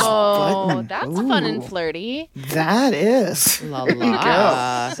bachelor's Oh, button. that's fun and flirty. That is. La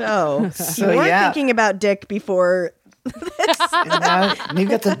la. So, So, you weren't yeah. thinking about dick before. And now you've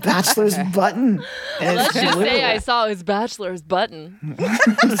got the bachelor's button. And it's blue. saw his bachelor's button.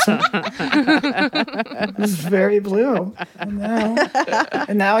 It's very blue.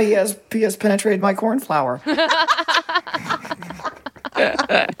 And now he has penetrated my cornflower.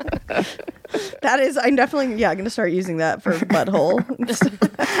 That is, I'm definitely going to start using that for butthole.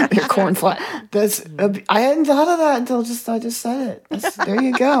 Your cornflower. That's. I hadn't thought of that until I just said it. There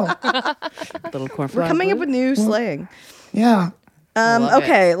you go. Little corn We're coming up with new slaying. Yeah. Love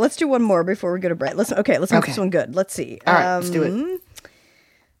Okay, let's do one more before we go to break. Let's make Okay. this one good. Let's see. All right, let's do it.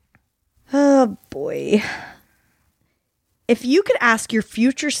 Oh boy. If you could ask your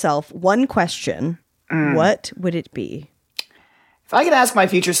future self one question, what would it be? If I could ask my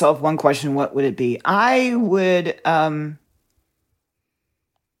future self one question, what would it be? I would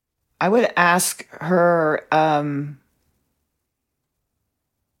ask her.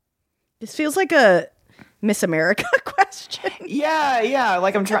 This feels like a Miss America question. Yeah.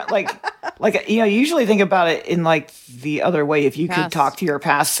 Like I'm trying. Like you usually think about it in like the other way. If you could Past. talk to your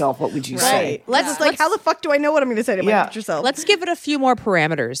past self, what would you say? Let's like, how the fuck do I know what I'm going to say to my Yeah. future self? Let's give it a few more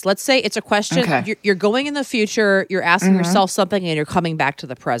parameters. Let's say it's a question. Okay. You're going in the future. You're asking yourself something, and you're coming back to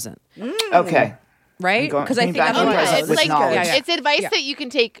the present, Okay. right? going- Because I coming think back that's to the what it present is. with knowledge. It's advice Yeah. that you can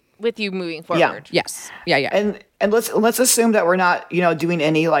take with you moving forward. Yeah. Yes. Yeah. And let's assume that we're not doing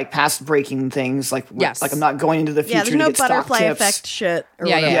any like past breaking things like Yes. like I'm not going into the future yeah, there's to no get stock butterfly tips. effect shit. Or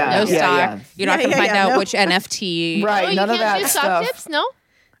Yeah. whatever. No Yeah, stock. yeah. You're not Yeah, going to yeah, find yeah, out no. which NFT. Right, Oh, you none of can't that do stock stuff. tips? No?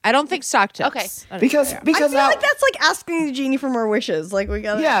 I don't think stock tips. Okay. Because I because feel like that's like asking the genie for more wishes. Like we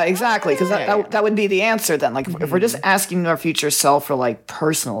got. yeah, exactly. Because that would be the answer then. Like if we're just asking our future self for like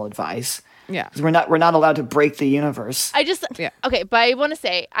personal advice, Yeah. 'cause we're not allowed to break the universe. I just Yeah. okay, but I want to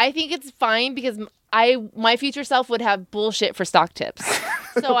say I think it's fine because my future self would have bullshit for stock tips.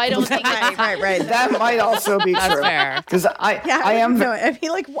 So I don't think right. That might also be That's true. fair. Because I am. No, I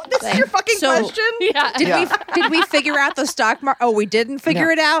mean, like, what? This is your fucking question? Yeah. Did we figure out the stock market? Oh, we didn't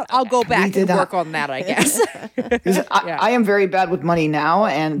figure it out? I'll go back and work on that, I guess. I am very bad with money now,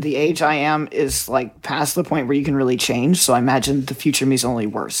 and the age I am is like past the point where you can really change. So I imagine the future me is only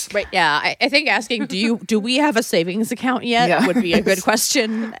worse. Right. Yeah. I think asking, do we have a savings account yet would be a good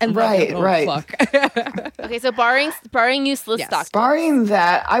question. And right. Fuck. Okay, so barring useless stock tips. Barring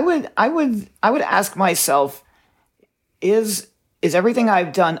that, I would ask myself, is everything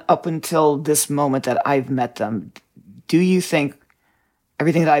I've done up until this moment that I've met them, do you think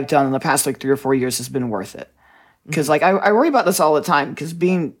everything that I've done in the past like 3 or 4 years has been worth it? Because like I worry about this all the time, because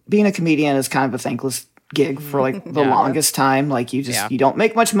being a comedian is kind of a thankless gig for like the longest time. Like you don't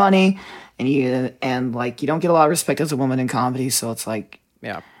make much money, and you don't get a lot of respect as a woman in comedy. So it's like,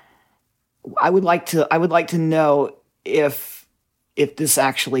 I would like to know if this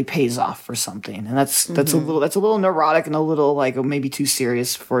actually pays off for something, and that's a little neurotic and a little like maybe too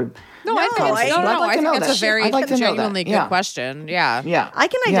serious for. I think that's a very genuinely good Yeah. question. Yeah. Yeah, I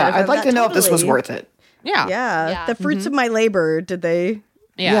can identify I'd like that to know if this was totally. worth it. Yeah. The fruits of my labor, did they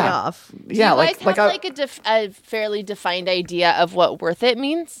pay off? Yeah, Do you guys have a fairly defined idea of what worth it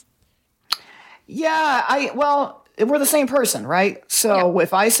means? Yeah, we're the same person, right? So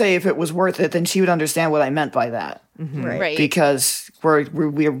if I say if it was worth it, then she would understand what I meant by that. Right. Because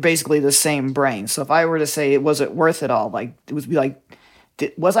we're basically the same brain. So if I were to say, was it worth it all? Like, it would be like,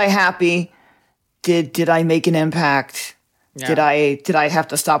 was I happy? Did I make an impact? Yeah. Did I have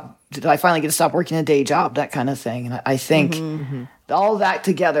to stop? Did I finally get to stop working a day job? That kind of thing. And I think all that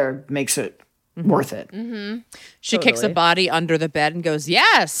together makes it worth it. She kicks a body under the bed and goes,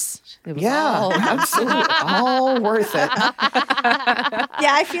 yes. It was all absolutely. All worth it.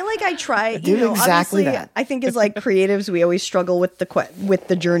 Yeah, I feel like I try. Exactly obviously, that. I think as like creatives, we always struggle with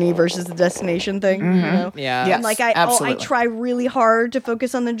the journey versus the destination thing. You know? Yeah. Yes, And like I absolutely. try really hard to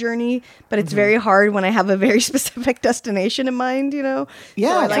focus on the journey, but it's very hard when I have a very specific destination in mind. You know.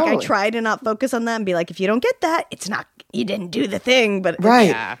 Yeah, So I try to not focus on that and be like, if you don't get that, it's not. You didn't do the thing. But Right.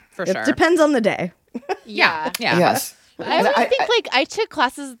 Yeah, for sure. it depends on the day. Yeah. Yes. I always think like I took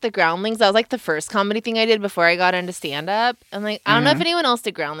classes at the Groundlings. That was like the first comedy thing I did before I got into stand up. And like I don't know if anyone else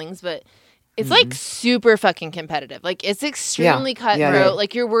did Groundlings, but it's like super fucking competitive. Like it's extremely cutthroat. Yeah.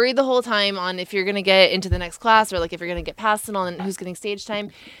 Like you're worried the whole time on if you're gonna get into the next class or like if you're gonna get past it and who's getting stage time.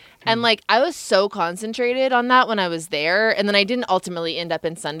 And like I was so concentrated on that when I was there, and then I didn't ultimately end up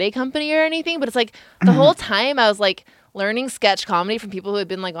in Sunday company or anything. But it's like the whole time I was like learning sketch comedy from people who had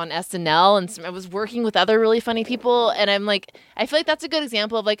been like on SNL, and I was working with other really funny people. And I'm like, I feel like that's a good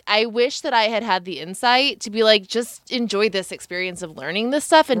example of like, I wish that I had the insight to be like, just enjoy this experience of learning this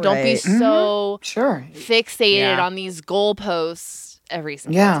stuff and don't be so fixated on these goalposts every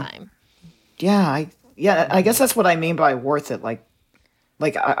single time. Yeah. I guess that's what I mean by worth it. Like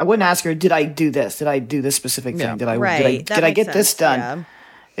I wouldn't ask her, did I do this? Did I do this specific thing? Did I get this done? Yeah.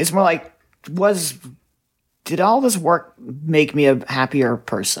 It's more like, did all this work make me a happier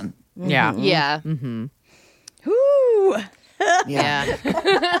person? Yeah. Yeah. Whoo! Yeah.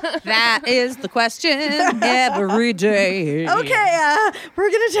 That is the question every day. Okay, we're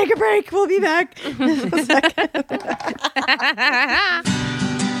gonna take a break. We'll be back. In a second.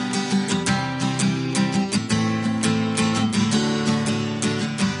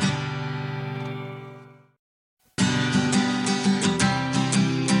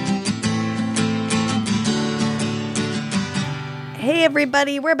 Hey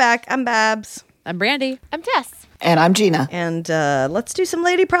everybody, we're back. I'm Babs. I'm Brandy. I'm Tess. And I'm Jeena. And let's do some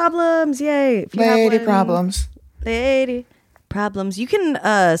lady problems. Yay. If you have Lady one. problems. Lady problems. You can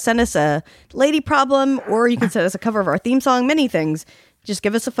send us a lady problem, or you can send us a cover of our theme song. Many things. Just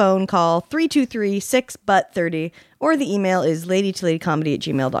give us a phone call, 323-6-BUT-30, or the email is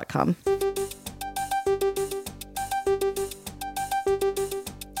ladytoladycomedy@gmail.com.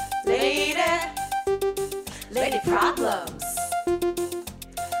 Lady problems.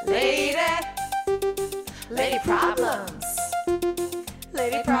 Lady problems.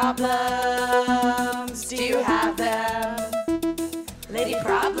 Lady problems. Do you have them? Lady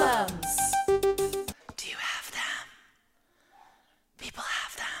problems. Do you have them? People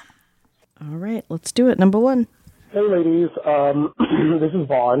have them. All right, let's do it. Number one. Hey, ladies. This is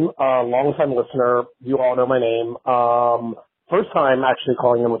Vaughn, a longtime listener. You all know my name. First time actually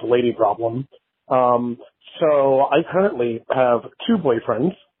calling in with a lady problem. So I currently have two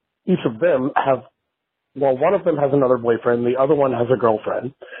boyfriends. Each of them one of them has another boyfriend. The other one has a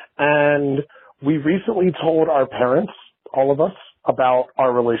girlfriend. And we recently told our parents, all of us, about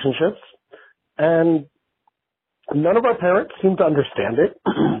our relationships. And none of our parents seem to understand it.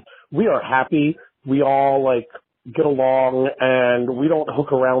 We are happy. We all like get along, and we don't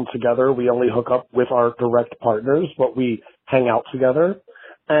hook around together. We only hook up with our direct partners, but we hang out together.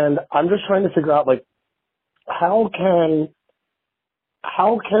 And I'm just trying to figure out, like, how can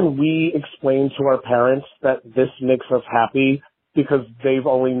we explain to our parents that this makes us happy because they've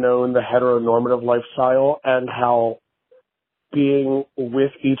only known the heteronormative lifestyle, and how being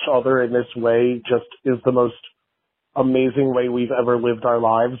with each other in this way just is the most amazing way we've ever lived our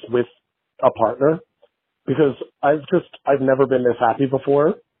lives with a partner? Because I've never been this happy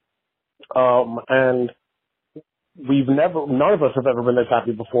before. And none of us have ever been this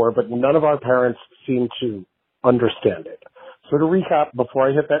happy before, but none of our parents seem to understand it. So to recap, before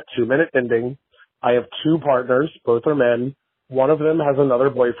I hit that 2-minute ending, I have 2 partners, both are men. One of them has another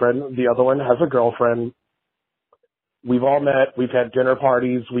boyfriend, the other one has a girlfriend. We've all met, we've had dinner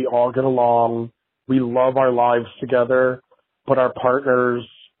parties, we all get along, we love our lives together, but our partners,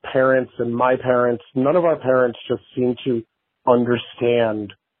 parents, and my parents, none of our parents just seem to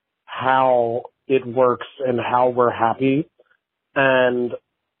understand how it works and how we're happy. And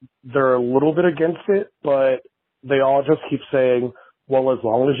they're a little bit against it, but they all just keep saying, well, as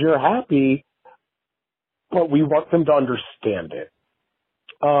long as you're happy, but we want them to understand it.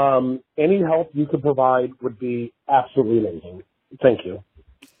 Any help you could provide would be absolutely amazing. Thank you.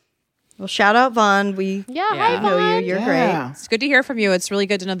 Well, shout out Vaughn. We Hi, know Vaughn. you. You're great. It's good to hear from you. It's really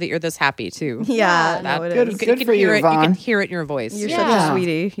good to know that you're this happy too. Yeah, Yeah. no, it Good, is. good for hear you, it. Vaughn. You can hear it in your voice. You're Yeah. such a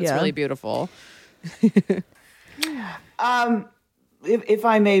sweetie. It's Yeah. really beautiful. If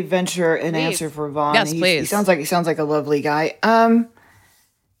I may venture an Please. answer for Vaughn, Yes, he please. sounds like a lovely guy.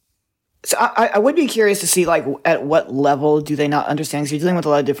 So I would be curious to see, like, at what level do they not understand? Because you're dealing with a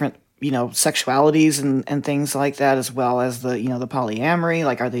lot of different, sexualities and things like that, as well as the polyamory.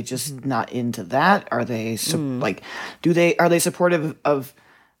 Like, are they just not into that? Are they are they supportive of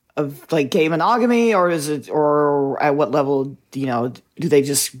like gay monogamy, or at what level do they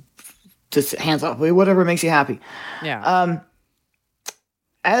just hands off, whatever makes you happy? Yeah.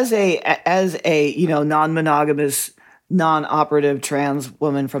 As a non-monogamous, non-operative trans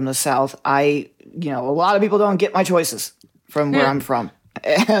woman from the South, a lot of people don't get my choices from where I'm from,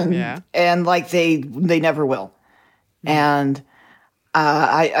 and like they never will. And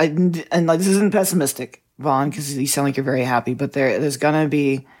like, this isn't pessimistic, Vaughn, because you sound like you're very happy, but there's gonna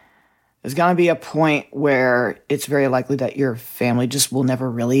be a point where it's very likely that your family just will never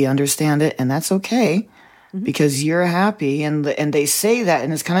really understand it, and that's okay. Because you're happy, and they say that,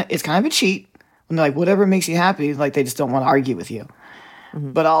 and it's kind of a cheat when they're like, whatever makes you happy, like they just don't want to argue with you.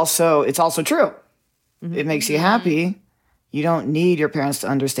 But also, it's also true. It makes you happy. You don't need your parents to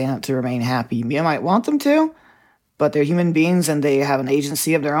understand it to remain happy. You might want them to, but they're human beings and they have an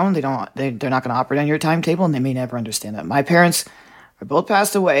agency of their own. They're not going to operate on your timetable, and they may never understand that. My parents are both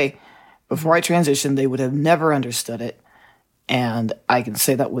passed away. Before I transitioned, they would have never understood it, and I can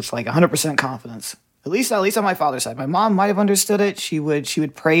say that with like 100% confidence. At least on my father's side. My mom might have understood it. She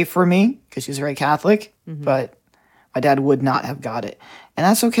would pray for me because she's very Catholic, but my dad would not have got it, and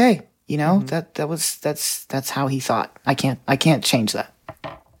that's okay. That's how he thought. I can't change that.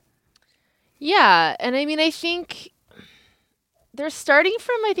 Yeah, and I mean, I think they're starting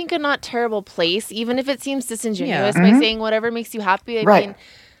from, I think, a not terrible place, even if it seems disingenuous by saying whatever makes you happy. I mean,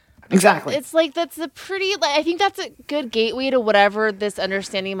 exactly. it's like I think that's a good gateway to whatever this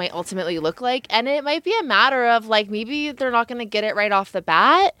understanding might ultimately look like. And it might be a matter of, like, maybe they're not going to get it right off the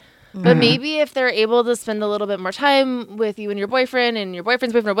bat, but maybe if they're able to spend a little bit more time with you and your boyfriend and your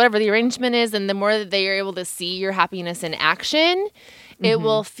boyfriend's boyfriend, or whatever the arrangement is, and the more that they are able to see your happiness in action, it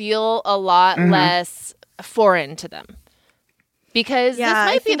will feel a lot less foreign to them. Because this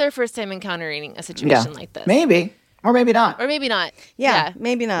might be their first time encountering a situation like this. Maybe. Or maybe not. Or maybe not. Yeah,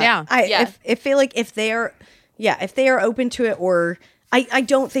 maybe not. Yeah. I feel like if they are open to it, or I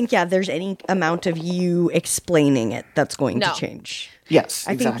don't think there's any amount of you explaining it that's going to change. Yes,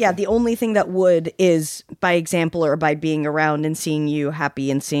 I exactly. think the only thing that would is by example or by being around and seeing you happy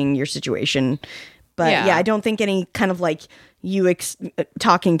and seeing your situation. But I don't think any kind of like you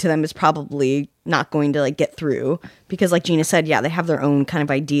talking to them is probably not going to like get through, because like Jeena said, they have their own kind of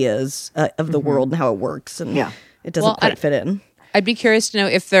ideas of the world and how it works, and it doesn't quite fit in. I'd be curious to know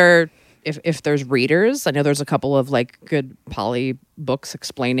if there's readers. I know there's a couple of like good poly books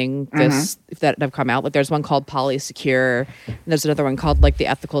explaining this that have come out. Like there's one called Poly Secure, and there's another one called like The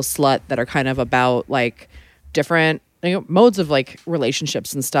Ethical Slut, that are kind of about like different modes of like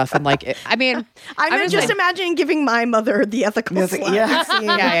relationships and stuff. And like, I'm just imagining giving my mother the ethical slap. yeah. Seeing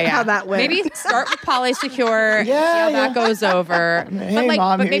how that went. maybe start with polysecure, see how that goes over. Hey,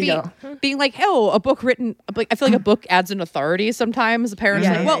 Mom, but here maybe you go. being like, oh, a book written. Like, I feel like a book adds an authority sometimes. Apparently,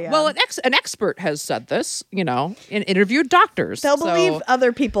 well, an expert has said this. You know, and interviewed doctors. They'll believe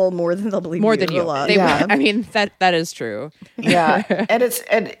other people more than they'll believe more than you. a lot. I mean, that is true. Yeah, and it's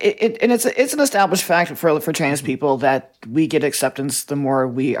an established fact for trans people that we get acceptance the more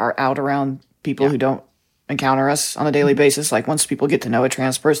we are out around people who don't encounter us on a daily basis. Like once people get to know a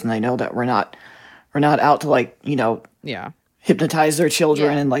trans person, they know that we're not out to like hypnotize their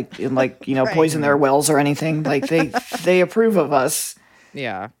children and poison their wells or anything. Like they approve of us.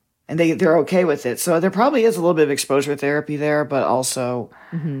 Yeah. And they're okay with it. So there probably is a little bit of exposure therapy there, but also,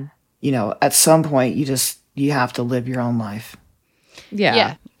 at some point you have to live your own life.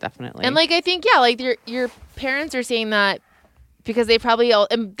 Yeah, definitely. And like I think like your parents are saying that because they probably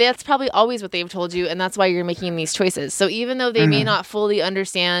and that's probably always what they've told you, and that's why you're making these choices. So even though they may not fully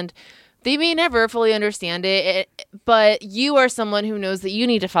understand, they may never fully understand it, but you are someone who knows that you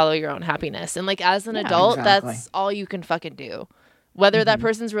need to follow your own happiness. And like as an adult, that's all you can fucking do. Whether that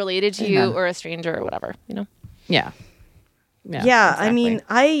person's related to you or a stranger or whatever, Yeah. Yeah, exactly. I mean,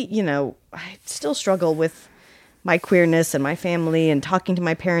 I still struggle with my queerness and my family and talking to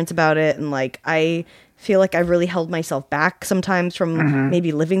my parents about it. And like, I feel like I've really held myself back sometimes from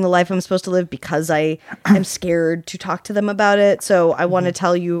maybe living the life I'm supposed to live because I am scared to talk to them about it. So I want to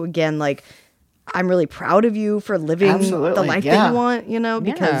tell you again, like, I'm really proud of you for living the life that you want,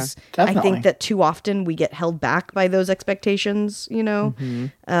 because I think that too often we get held back by those expectations,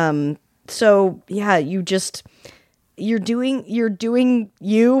 So yeah, you're doing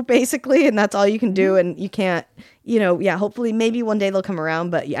you basically, and that's all you can do. And you can't, hopefully maybe one day they'll come around,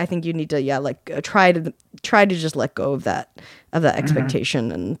 but I think you need to, try to just let go of that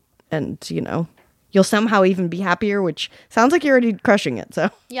expectation and you'll somehow even be happier, which sounds like you're already crushing it. So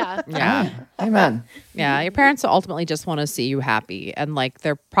yeah. Amen. Yeah, your parents ultimately just want to see you happy, and like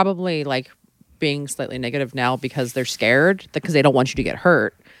they're probably like being slightly negative now because they're scared because they don't want you to get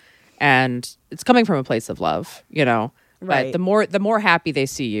hurt, and it's coming from a place of love, Right. But the more happy they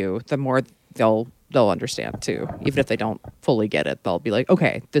see you, the more they'll understand too. Even if they don't fully get it, they'll be like,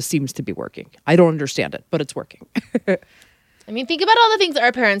 okay, this seems to be working. I don't understand it, but it's working. I mean, think about all the things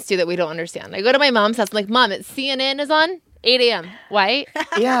our parents do that we don't understand. I go to my mom's house, I'm like, Mom, CNN is on 8 a.m. Why?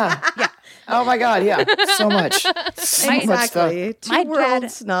 Yeah. Oh my God, yeah. So much. Much stuff. Two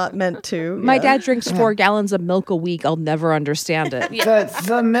worlds not meant to. My dad drinks 4 gallons of milk a week. I'll never understand it.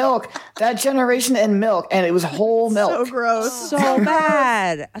 The milk, that generation in milk, and it was whole milk. So gross. So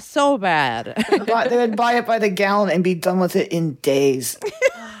bad. So bad. They would buy it by the gallon and be done with it in days.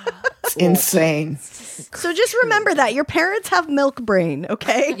 It's insane. So just remember that your parents have milk brain,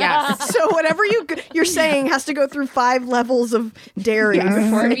 okay? Yes. So whatever you're saying has to go through 5 levels of dairy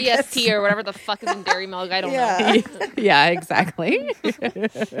before Or it gets- VST or whatever the fuck is in dairy milk. I don't know. Yeah, exactly.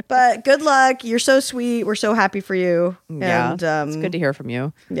 But good luck. You're so sweet. We're so happy for you. Yeah, And, it's good to hear from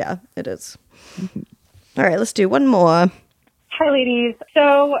you. Yeah, it is. All right, let's do one more. Hi, ladies.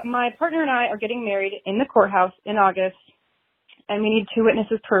 So my partner and I are getting married in the courthouse in August, and we need 2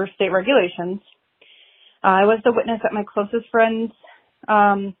 witnesses per state regulations. I was the witness at my closest friend's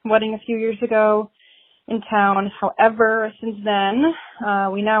wedding a few years ago in town. However, since then,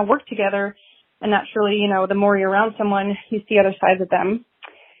 we now work together, and naturally, the more you're around someone, you see other sides of them.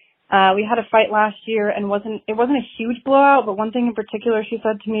 We had a fight last year, and it wasn't a huge blowout, but one thing in particular she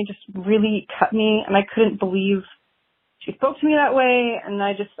said to me just really cut me, and I couldn't believe she spoke to me that way, and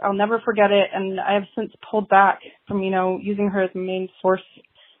I'll never forget it, and I have since pulled back from, using her as my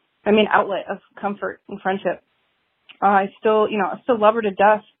main outlet of comfort and friendship. I still love her to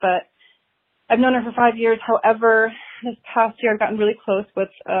death, but I've known her for 5 years. However, this past year I've gotten really close with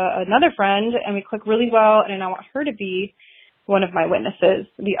another friend, and we click really well, and I want her to be one of my witnesses.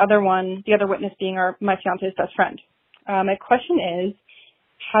 The other witness being my fiance's best friend. My question is,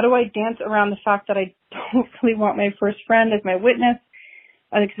 how do I dance around the fact that I don't really want my first friend as my witness?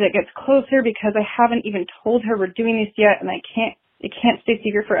 Because it gets closer, because I haven't even told her we're doing this yet, and it can't stay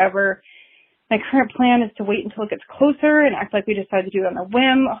secret forever. My current plan is to wait until it gets closer and act like we decided to do it on a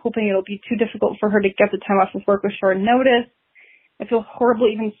whim, hoping it'll be too difficult for her to get the time off of work with short notice. I feel horrible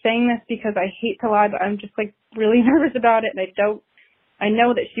even saying this because I hate to lie, but I'm just really nervous about it, and I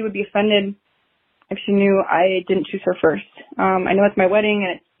know that she would be offended if she knew I didn't choose her first. I know it's my wedding,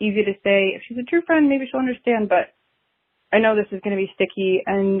 and it's easy to say, if she's a true friend, maybe she'll understand, but I know this is going to be sticky,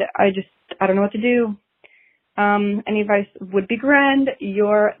 and I don't know what to do. Any advice would be grand.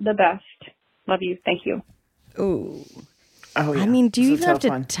 You're the best. Love you. Thank you. Ooh. Oh, yeah. I mean, do you This is even a have to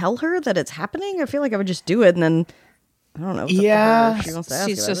tough one. tell her that it's happening? I feel like I would just do it and then, I don't know. It's up to Yeah. her if she wants to ask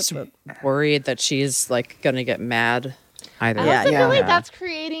She's about just it, but- worried that she's like gonna get mad. Either. I Yeah, also yeah. feel like Yeah. that's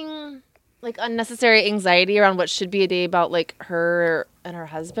creating like unnecessary anxiety around what should be a day about like her and her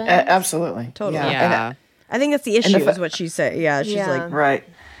husband. Absolutely. Totally. Yeah. Yeah. And- I think that's the issue, if- is what she said. Yeah, she's Yeah. like, right.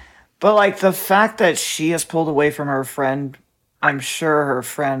 But like the fact that she has pulled away from her friend, I'm sure her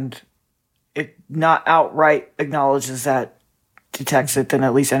friend, if not outright acknowledges that, detects it, then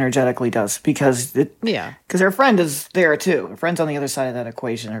at least energetically does, because Yeah. her friend is there too. Her friend's on the other side of that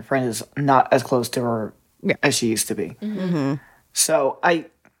equation. Her friend is not as close to her Yeah. as she used to be. So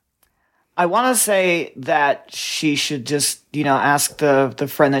I want to say that she should just, ask the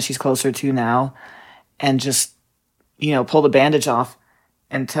friend that she's closer to now, and just, pull the bandage off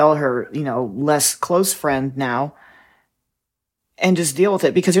and tell her, less close friend now, and just deal with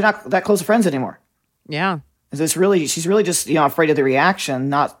it, because you're not that close of friends anymore. Yeah. She's really just, afraid of the reaction,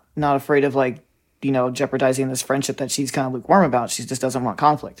 not afraid of like, jeopardizing this friendship that she's kind of lukewarm about. She just doesn't want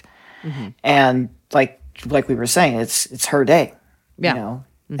conflict. And like we were saying, it's her day, Yeah.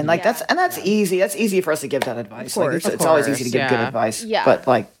 and like that's easy. That's easy for us to give that advice. Like, course, it's always easy to give good yeah. advice. Yeah. But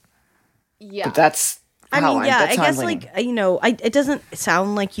like, Yeah. but that's. I how mean, yeah, that's I how I'm guess leaning. like, it doesn't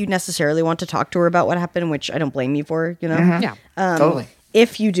sound like you necessarily want to talk to her about what happened, which I don't blame you for, Yeah. Totally.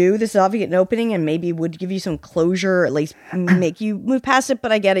 If you do, this is obviously an opening and maybe would give you some closure, or at least make you move past it.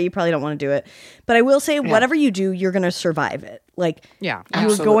 But I get it. You probably don't want to do it. But I will say, whatever you do, you're going to survive it. Like, Yeah. you're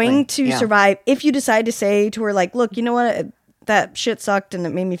Absolutely. going to Yeah. survive. If you decide to say to her, like, look, you know what? That shit sucked and it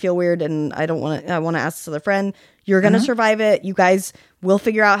made me feel weird and I want to ask this other friend. You're going to survive it. You guys will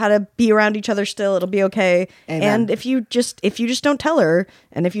figure out how to be around each other still. It'll be okay. Amen. And if you just don't tell her,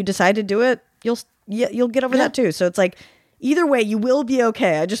 and if you decide to do it, you'll get over that too. So it's like, either way, you will be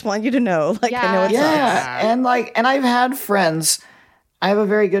okay. I just want you to know. Like, I know it sucks. Yeah, and I've had friends. I have a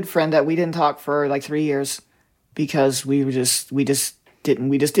very good friend that we didn't talk for like 3 years because we just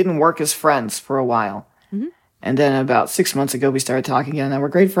didn't work as friends for a while. And then about 6 months ago, we started talking again, and we're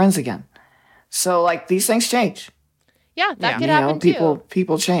great friends again. So like these things change. Yeah, that could You know, happen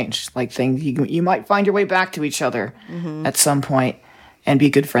people change. Like things you might find your way back to each other at some point and be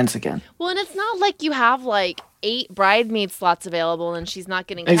good friends again. Well, and it's not like you have like 8 bridesmaid slots available and she's not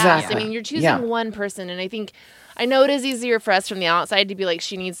getting cast. Exactly. I mean, you're choosing one person, and I know it is easier for us from the outside to be like,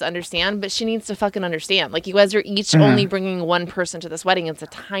 she needs to understand, but she needs to fucking understand. Like, you guys are each only bringing one person to this wedding. It's a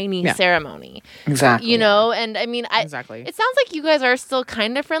tiny ceremony. Exactly. You know, and I mean, Exactly. It sounds like you guys are still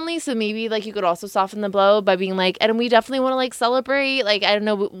kind of friendly, so maybe like you could also soften the blow by being like, and we definitely want to like celebrate. Like, I don't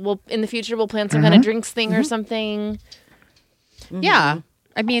know, we'll in the future we'll plan some kind of drinks thing or something. Yeah.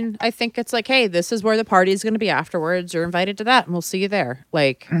 I mean, I think it's like, hey, this is where the party is going to be afterwards. You're invited to that, and we'll see you there.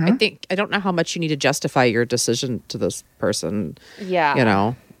 Like, I don't know how much you need to justify your decision to this person. Yeah. You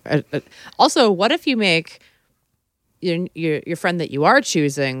know. Also, what if you make your friend that you are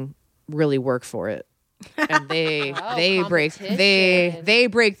choosing really work for it, and they break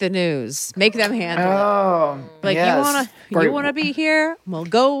the news, make them handle it. Oh, Like, yes. you wanna be here? Well,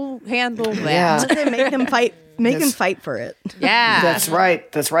 go handle that. Yeah. Make them fight. Make them fight for it. Yeah. That's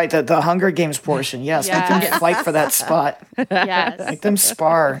right. The Hunger Games portion. Yes, make them fight for that spot. Yes. Make them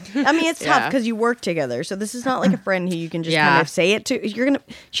spar. I mean, it's tough Yeah. because you work together, so this is not like a friend who you can just Yeah. kind of say it to.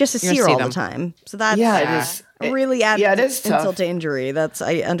 She has to see her see all them. the time, so that's Yeah, it is. really adds it is tough. insult to injury.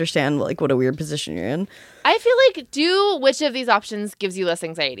 I understand like what a weird position you're in. I feel like do which of these options gives you less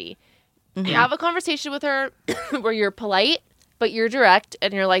anxiety. Have a conversation with her where you're polite, but you're direct,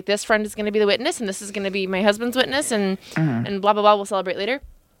 and you're like, this friend is going to be the witness, and this is going to be my husband's witness, and blah, blah, blah, we'll celebrate later.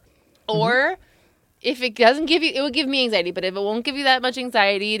 Or if it doesn't give you, it would give me anxiety, but if it won't give you that much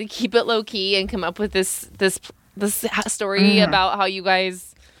anxiety to keep it low key and come up with this story about how you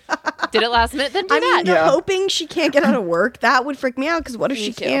guys did it last minute, then do I that. mean, the hoping she can't get out of work, that would freak me out. Because what if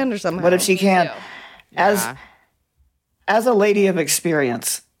she too. can or somehow? What if she can? too. As a lady of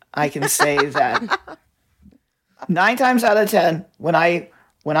experience, I can say that 9 times out of 10, when I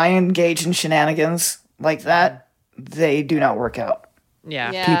engage in shenanigans like that, they do not work out.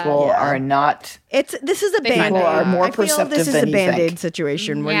 Yeah. People are not. This is a band-aid. People are more I feel perceptive this is than a you band-aid think.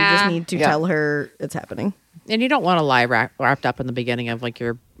 situation where you Yeah. just need to tell her it's happening. And you don't want to lie wrapped up in the beginning of like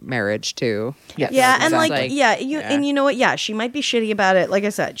your marriage too. Yes, Yeah, and exactly. like, and you know what? Yeah, she might be shitty about it. Like I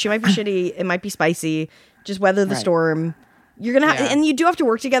said, she might be shitty. It might be spicy. Just weather the Right. storm. You're gonna have, and you do have to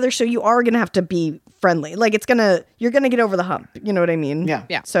work together, so you are gonna have to be friendly. Like you're gonna get over the hump. You know what I mean? Yeah.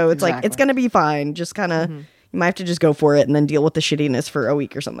 Yeah. So it's like it's Exactly. gonna be fine. Just kind of You might have to just go for it and then deal with the shittiness for a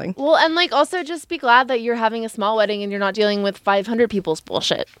week or something. Well, and like also just be glad that you're having a small wedding and you're not dealing with 500 people's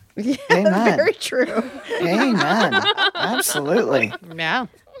bullshit. Yeah, Amen. very true. Amen. Absolutely. Yeah.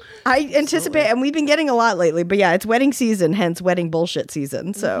 I anticipate, and we've been getting a lot lately, but yeah, it's wedding season, hence wedding bullshit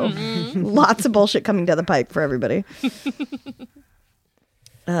season. So lots of bullshit coming down the pipe for everybody.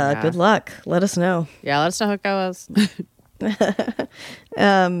 Good luck. Let us know. Yeah, let us know how it goes.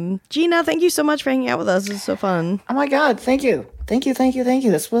 Jeena, thank you so much for hanging out with us. This is so fun. Oh my God. Thank you. Thank you.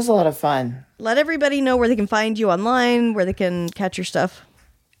 This was a lot of fun. Let everybody know where they can find you online, where they can catch your stuff.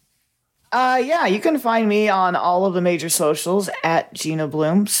 Yeah, you can find me on all of the major socials at Jeena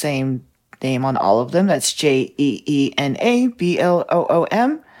Bloom. Same name on all of them. That's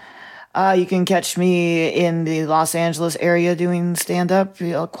JEENABLOOM. You can catch me in the Los Angeles area doing stand-up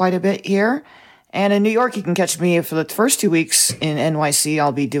quite a bit here. And in New York, you can catch me for the first 2 weeks in NYC.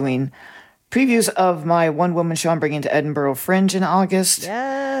 I'll be doing previews of my one-woman show I'm bringing to Edinburgh Fringe in August.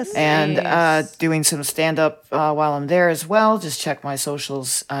 Yes. And doing some stand-up while I'm there as well. Just check my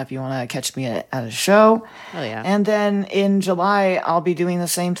socials if you want to catch me at a show. Oh, yeah. And then in July, I'll be doing the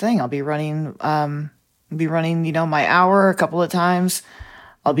same thing. I'll be running, my hour a couple of times.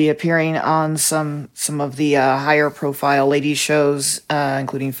 I'll be appearing on some of the higher profile ladies shows,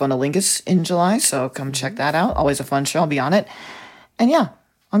 including Funnelingus in July. So come check that out. Always a fun show. I'll be on it. And yeah,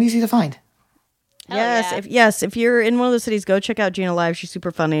 I'm easy to find. If you're in one of those cities, go check out Jeena live. She's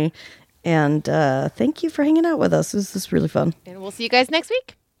super funny. And thank you for hanging out with us. This is really fun. And we'll see you guys next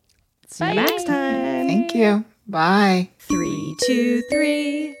week. See you next time. Thank you. Bye. 3, 2,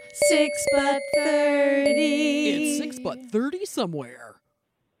 3, 6 but 30. It's 6 but 30 somewhere.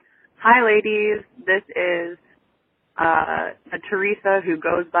 Hi, ladies. This is a Teresa who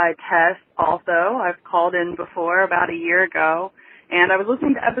goes by Tess also. I've called in before about a year ago, and I was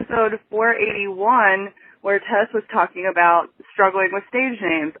listening to episode 481 where Tess was talking about struggling with stage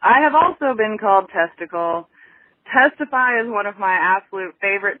names. I have also been called Testicle. Testify is one of my absolute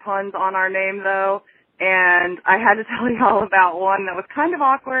favorite puns on our name, though, and I had to tell you all about one that was kind of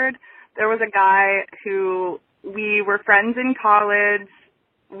awkward. There was a guy who we were friends in college.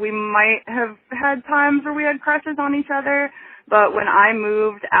 We might have had times where we had crushes on each other, but when I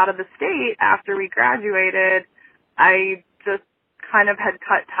moved out of the state after we graduated, I just kind of had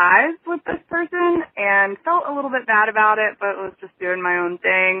cut ties with this person and felt a little bit bad about it, but was just doing my own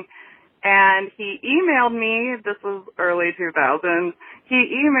thing. And he emailed me, this was early 2000s,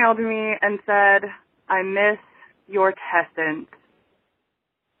 he emailed me and said, I miss your Tessence.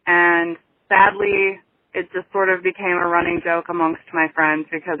 And sadly, it just sort of became a running joke amongst my friends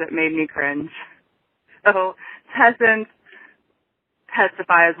because it made me cringe. So, Tessence,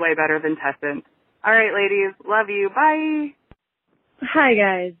 Testify is way better than Tessence. All right, ladies. Love you. Bye. Hi,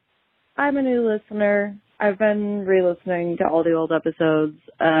 guys. I'm a new listener. I've been re-listening to all the old episodes,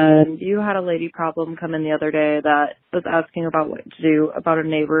 and you had a lady problem come in the other day that was asking about what to do about a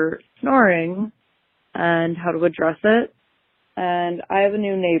neighbor snoring and how to address it. And I have a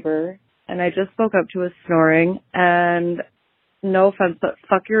new neighbor, and I just spoke up to his snoring, and no offense, but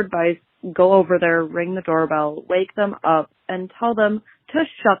fuck your advice. Go over there, ring the doorbell, wake them up, and tell them to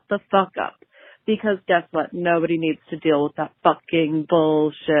shut the fuck up. Because guess what? Nobody needs to deal with that fucking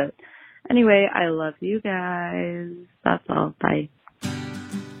bullshit. Anyway, I love you guys. That's all. Bye.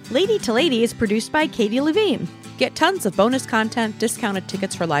 Lady to Lady is produced by Katie Levine. Get tons of bonus content, discounted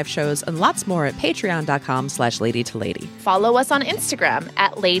tickets for live shows, and lots more at patreon.com/ladytolady. Follow us on Instagram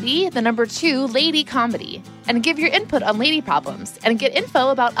at lady comedy, and give your input on lady problems and get info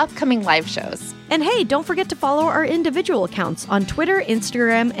about upcoming live shows. And hey, don't forget to follow our individual accounts on Twitter,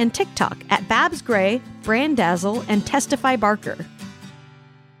 Instagram, and TikTok at Babs Gray, Brandazzle, and Testify Barker.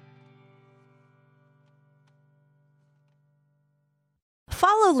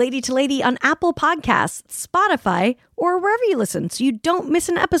 Follow Lady to Lady on Apple Podcasts, Spotify, or wherever you listen so you don't miss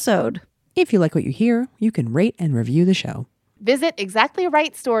an episode. If you like what you hear, you can rate and review the show. Visit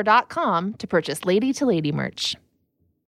exactlyrightstore.com to purchase Lady to Lady merch.